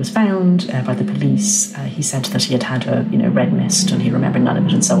when he was found by the police, he said that he had a red mist, and he remembered none of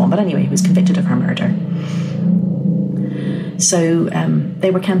it and so on. But anyway, he was convicted of her murder. So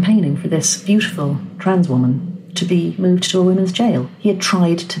they were campaigning for this beautiful trans woman to be moved to a women's jail. He had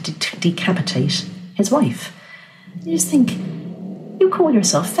tried to decapitate his wife. You just think, you call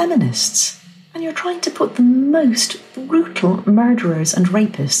yourself feminists, and you're trying to put the most brutal murderers and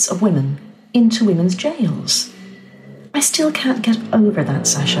rapists of women into women's jails. I still can't get over that,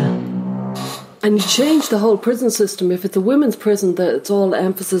 Sasha. And you change the whole prison system. If it's a women's prison, that it's all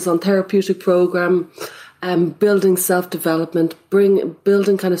emphasis on therapeutic program, building self-development,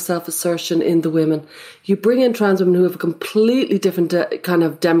 building kind of self-assertion in the women. You bring in trans women who have a completely different kind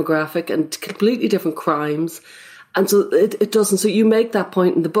of demographic and completely different crimes. And so it doesn't. So you make that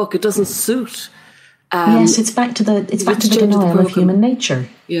point in the book. It doesn't suit. Yes, it's back to the denial of human nature.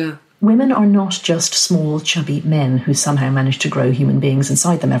 Yeah. Women are not just small, chubby men who somehow manage to grow human beings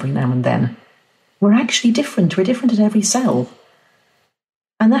inside them every now and then. We're actually different. We're different at every cell.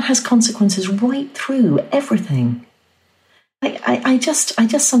 And that has consequences right through everything. I just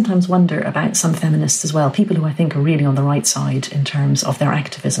sometimes wonder about some feminists as well, people who I think are really on the right side in terms of their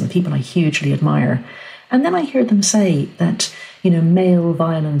activism, people I hugely admire. And then I hear them say that, male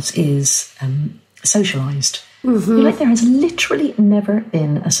violence is socialised. Mm-hmm. There has literally never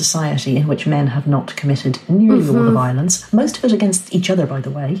been a society in which men have not committed nearly all the violence, most of it against each other, by the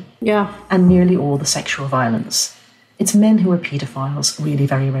way, and nearly all the sexual violence. It's men who are paedophiles, really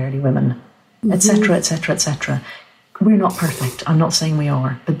very rarely women, etc., etc., etc. We're not perfect. I'm not saying we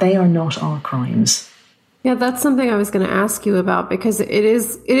are, but they are not our crimes. Yeah, that's something I was going to ask you about, because it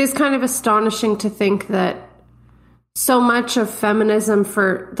is kind of astonishing to think that so much of feminism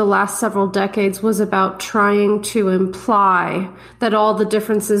for the last several decades was about trying to imply that all the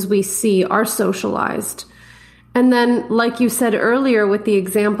differences we see are socialized. And then, like you said earlier, with the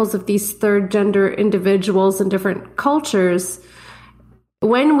examples of these third gender individuals in different cultures,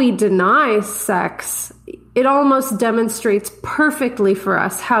 when we deny sex, it almost demonstrates perfectly for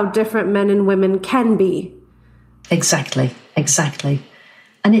us how different men and women can be. Exactly.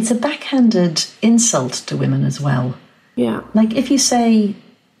 And it's a backhanded insult to women as well. Yeah. If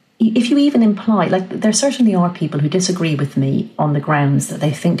you even imply, there certainly are people who disagree with me on the grounds that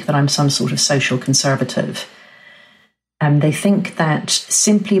they think that I'm some sort of social conservative. And they think that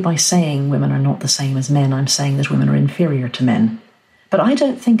simply by saying women are not the same as men, I'm saying that women are inferior to men. But I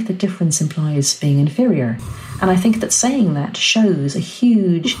don't think that difference implies being inferior. And I think that saying that shows a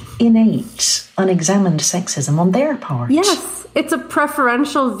huge, innate, unexamined sexism on their part. Yes, it's a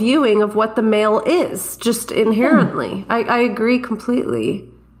preferential viewing of what the male is, just inherently. I agree completely.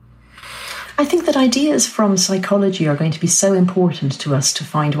 I think that ideas from psychology are going to be so important to us to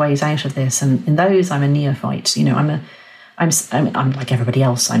find ways out of this. And in those, I'm a neophyte. I'm like everybody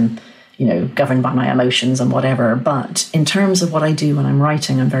else. I'm governed by my emotions and whatever. But in terms of what I do when I'm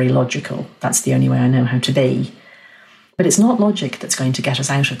writing, I'm very logical. That's the only way I know how to be. But it's not logic that's going to get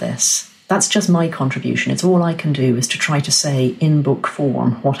us out of this. That's just my contribution. It's all I can do is to try to say in book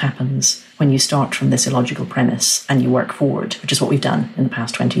form what happens when you start from this illogical premise and you work forward, which is what we've done in the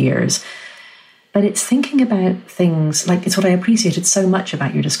past 20 years. But it's thinking about things, it's what I appreciated so much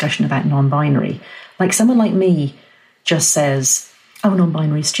about your discussion about non-binary. Someone like me just says, oh,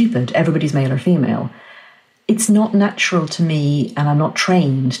 non-binary is stupid, everybody's male or female. It's not natural to me, and I'm not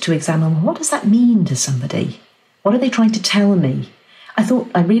trained to examine, what does that mean to somebody? What are they trying to tell me?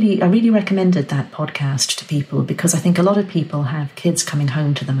 I really recommended that podcast to people because I think a lot of people have kids coming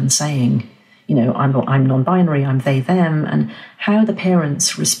home to them and saying, I'm non-binary, I'm they, them, and how the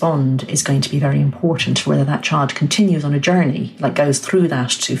parents respond is going to be very important for whether that child continues on a journey, goes through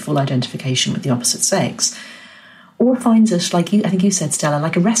that to full identification with the opposite sex, or finds it, I think you said, Stella,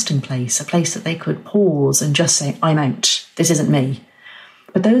 like a resting place, a place that they could pause and just say, I'm out, this isn't me.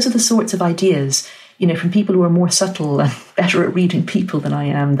 But those are the sorts of ideas, from people who are more subtle and better at reading people than I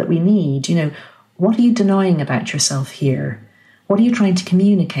am, that we need. What are you denying about yourself here? What are you trying to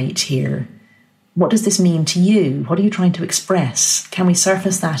communicate here? What does this mean to you? What are you trying to express? Can we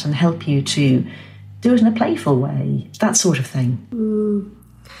surface that and help you to do it in a playful way? That sort of thing.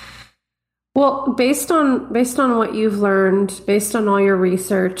 Well, based on what you've learned, based on all your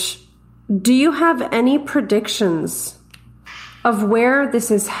research, do you have any predictions of where this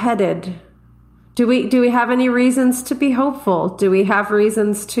is headed? Do we have any reasons to be hopeful? Do we have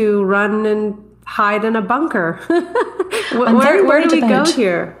reasons to run and hide in a bunker? Where do we go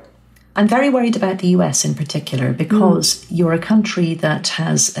here? I'm very worried about the US in particular because you're a country that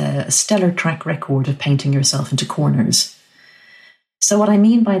has a stellar track record of painting yourself into corners. So what I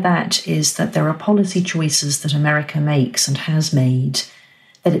mean by that is that there are policy choices that America makes and has made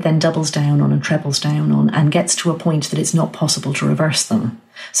that it then doubles down on and trebles down on and gets to a point that it's not possible to reverse them.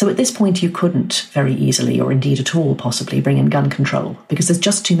 So at this point, you couldn't very easily, or indeed at all possibly, bring in gun control because there's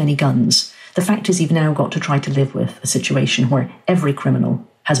just too many guns. The fact is you've now got to try to live with a situation where every criminal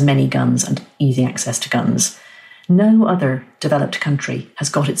has many guns and easy access to guns. No other developed country has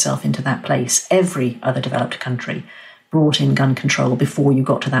got itself into that place. Every other developed country brought in gun control before you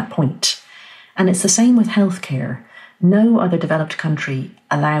got to that point. And it's the same with healthcare. No other developed country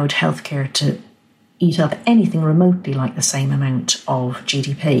allowed healthcare to eat up anything remotely like the same amount of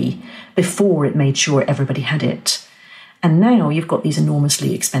GDP before it made sure everybody had it. And now you've got these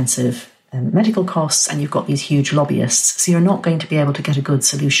enormously expensive medical costs and you've got these huge lobbyists, so you're not going to be able to get a good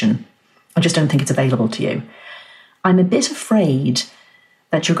solution. I just don't think it's available to you. I'm a bit afraid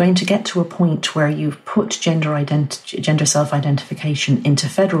that you're going to get to a point where you've put gender self-identification into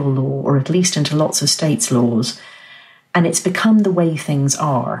federal law, or at least into lots of states' laws, and it's become the way things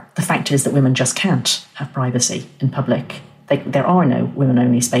are. The fact is that women just can't have privacy in public. There are no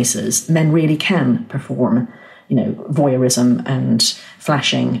women-only spaces. Men really can perform, voyeurism and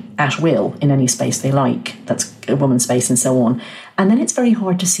flashing at will in any space they like. That's a woman's space and so on. And then it's very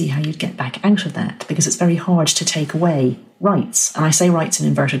hard to see how you'd get back out of that because it's very hard to take away rights. And I say rights in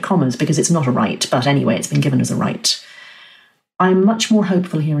inverted commas because it's not a right, but anyway, it's been given as a right. I'm much more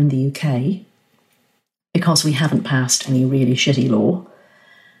hopeful here in the UK because we haven't passed any really shitty law.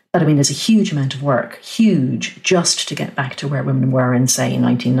 But I mean, there's a huge amount of work, huge, just to get back to where women were in, say,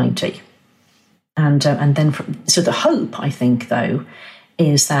 1990. So the hope, I think, though,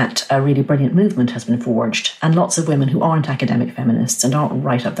 is that a really brilliant movement has been forged, and lots of women who aren't academic feminists and aren't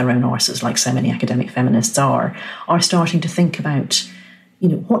right up their own arses like so many academic feminists are starting to think about,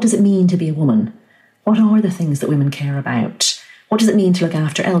 what does it mean to be a woman? What are the things that women care about? What does it mean to look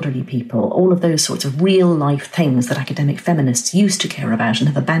after elderly people? All of those sorts of real-life things that academic feminists used to care about and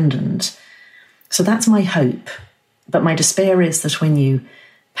have abandoned. So that's my hope. But my despair is that when you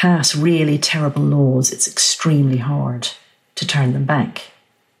pass really terrible laws, it's extremely hard to turn them back.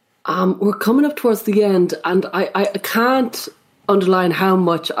 We're coming up towards the end, and I can't underline how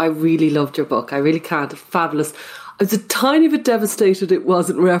much I really loved your book. I really can't. Fabulous. I was a tiny bit devastated it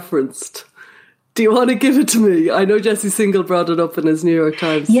wasn't referenced. Do you want to give it to me? I know Jesse Single brought it up in his New York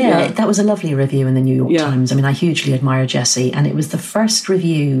Times. Yeah, that was a lovely review in the New York Times. I mean, I hugely admire Jesse, and it was the first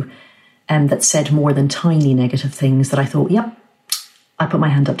review that said more than tiny negative things that I thought, yep, I put my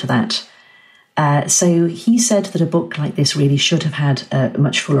hand up to that. So he said that a book like this really should have had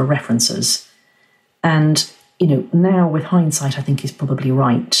much fuller references. And, now with hindsight, I think he's probably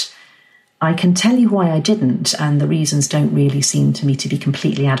right. I can tell you why I didn't, and the reasons don't really seem to me to be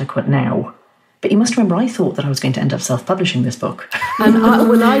completely adequate now. But you must remember, I thought that I was going to end up self-publishing this book. And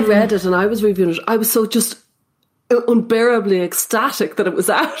when I read it and I was reviewing it, I was so just unbearably ecstatic that it was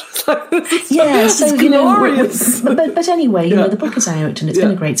out. It's glorious. But anyway, the book is out and it's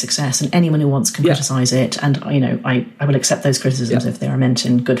been a great success, and anyone who wants can criticise it. And I will accept those criticisms if they are meant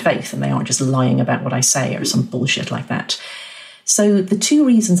in good faith and they aren't just lying about what I say or some bullshit like that. So the two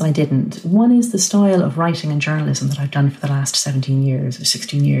reasons I didn't, one is the style of writing and journalism that I've done for the last 17 years or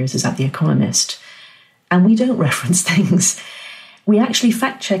 16 years is at The Economist. And we don't reference things. We actually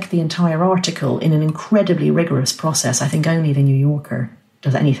fact-check the entire article in an incredibly rigorous process. I think only The New Yorker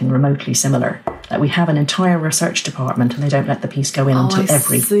does anything remotely similar. We have an entire research department and they don't let the piece go in until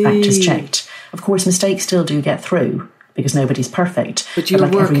every fact is checked. Of course, mistakes still do get through because nobody's perfect. But you're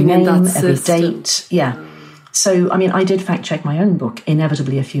working every name, in that every system. date. Yeah. So, I mean, I did fact-check my own book.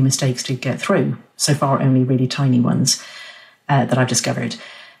 Inevitably, a few mistakes did get through. So far, only really tiny ones that I've discovered.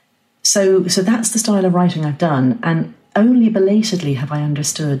 So that's the style of writing I've done. And only belatedly have I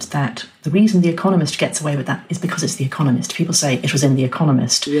understood that the reason The Economist gets away with that is because it's The Economist. People say it was in The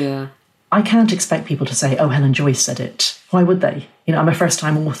Economist. Yeah. I can't expect people to say, oh, Helen Joyce said it. Why would they? I'm a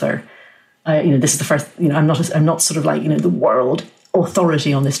first-time author. This is the first, I'm not sort of like, the world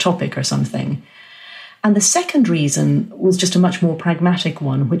authority on this topic or something. And the second reason was just a much more pragmatic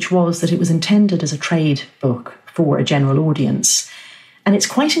one, which was that it was intended as a trade book for a general audience. And it's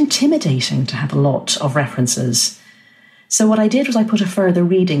quite intimidating to have a lot of references. So what I did was I put a further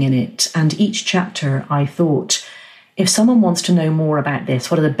reading in it, and each chapter I thought, if someone wants to know more about this,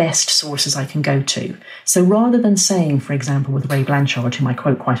 what are the best sources I can go to? So rather than saying, for example, with Ray Blanchard, whom I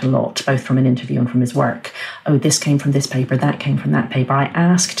quote quite a lot, both from an interview and from his work, oh, this came from this paper, that came from that paper, I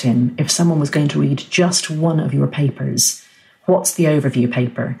asked him if someone was going to read just one of your papers, what's the overview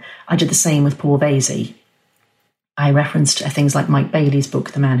paper? I did the same with Paul Vasey. I referenced things like Mike Bailey's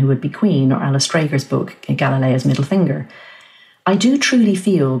book, The Man Who Would Be Queen, or Alice Strager's book, Galileo's Middle Finger. I do truly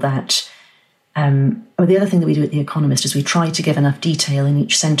feel that, or the other thing that we do at The Economist is we try to give enough detail in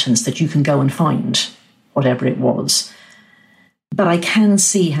each sentence that you can go and find whatever it was. But I can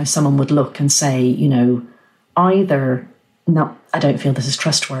see how someone would look and say, you know, either, no, I don't feel this is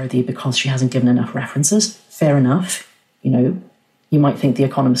trustworthy because she hasn't given enough references. Fair enough. You know, you might think The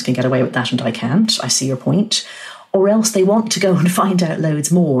Economist can get away with that and I can't. I see your point. Or else they want to go and find out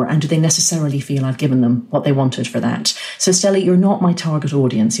loads more, and do they necessarily feel I've given them what they wanted for that? So Stella, you're not my target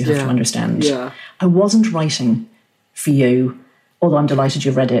audience, you have to understand. Yeah. I wasn't writing for you, although I'm delighted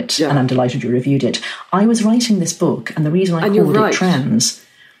you read it and I'm delighted you reviewed it. I was writing this book, and the reason I called it Trans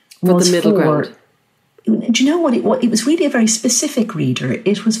was the middle ground. Do you know what it was really a very specific reader.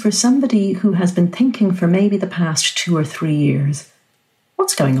 It was for somebody who has been thinking for maybe the past 2 or 3 years,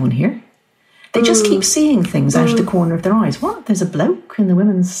 what's going on here? They just keep seeing things out of the corner of their eyes. What? There's a bloke in the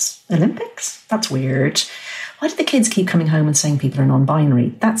Women's Olympics? That's weird. Why do the kids keep coming home and saying people are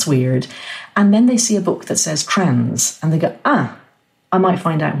non-binary? That's weird. And then they see a book that says trans, and they go, I might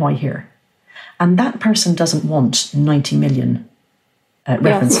find out why here. And that person doesn't want 90 million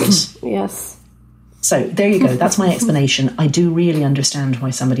references. Yes. So there you go. That's my explanation. I do really understand why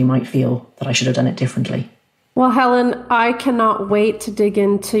somebody might feel that I should have done it differently. Well, Helen, I cannot wait to dig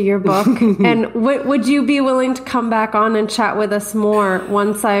into your book. And would you be willing to come back on and chat with us more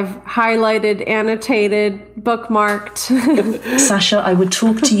once I've highlighted, annotated, bookmarked? Sasha, I would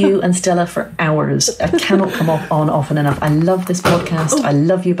talk to you and Stella for hours. I cannot come on often enough. I love this podcast. I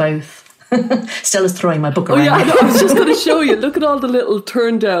love you both. Stella's throwing my book around. Oh yeah, I was just going to show you. Look at all the little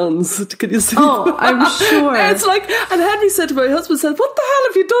turn downs. Can you see? Oh, I'm sure. It's like, and Henry said to my husband, said, "What the hell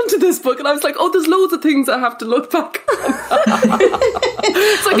have you done to this book?" And I was like, "Oh, there's loads of things I have to look back on."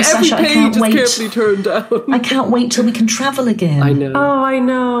 It's like every Sasha, page is carefully turned down. I can't wait till we can travel again. I know. Oh, I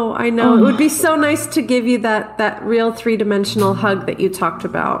know. It would be so nice to give you that real 3-dimensional hug that you talked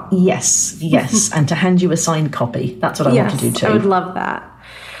about. Yes, and to hand you a signed copy. That's what I want to do too. I would love that.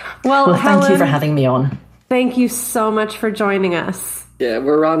 Well, thank Helen, you for having me on. Thank you so much for joining us. Yeah,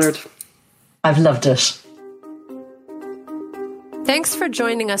 we're honoured. I've loved it. Thanks for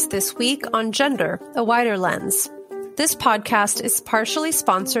joining us this week on Gender, A Wider Lens. This podcast is partially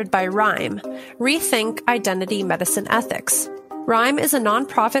sponsored by RIME, Rethink Identity Medicine Ethics. RIME is a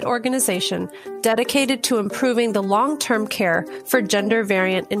nonprofit organization dedicated to improving the long-term care for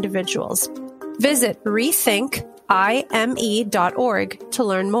gender-variant individuals. Visit rethinkime.org to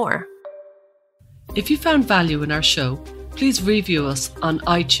learn more. If you found value in our show, please review us on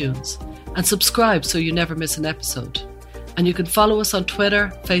iTunes and subscribe so you never miss an episode. And you can follow us on Twitter,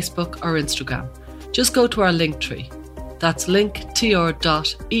 Facebook or Instagram. Just go to our Linktree. That's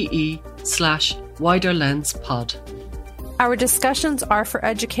linktr.ee/widerlenspod. Our discussions are for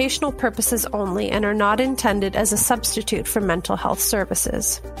educational purposes only and are not intended as a substitute for mental health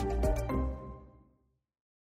services.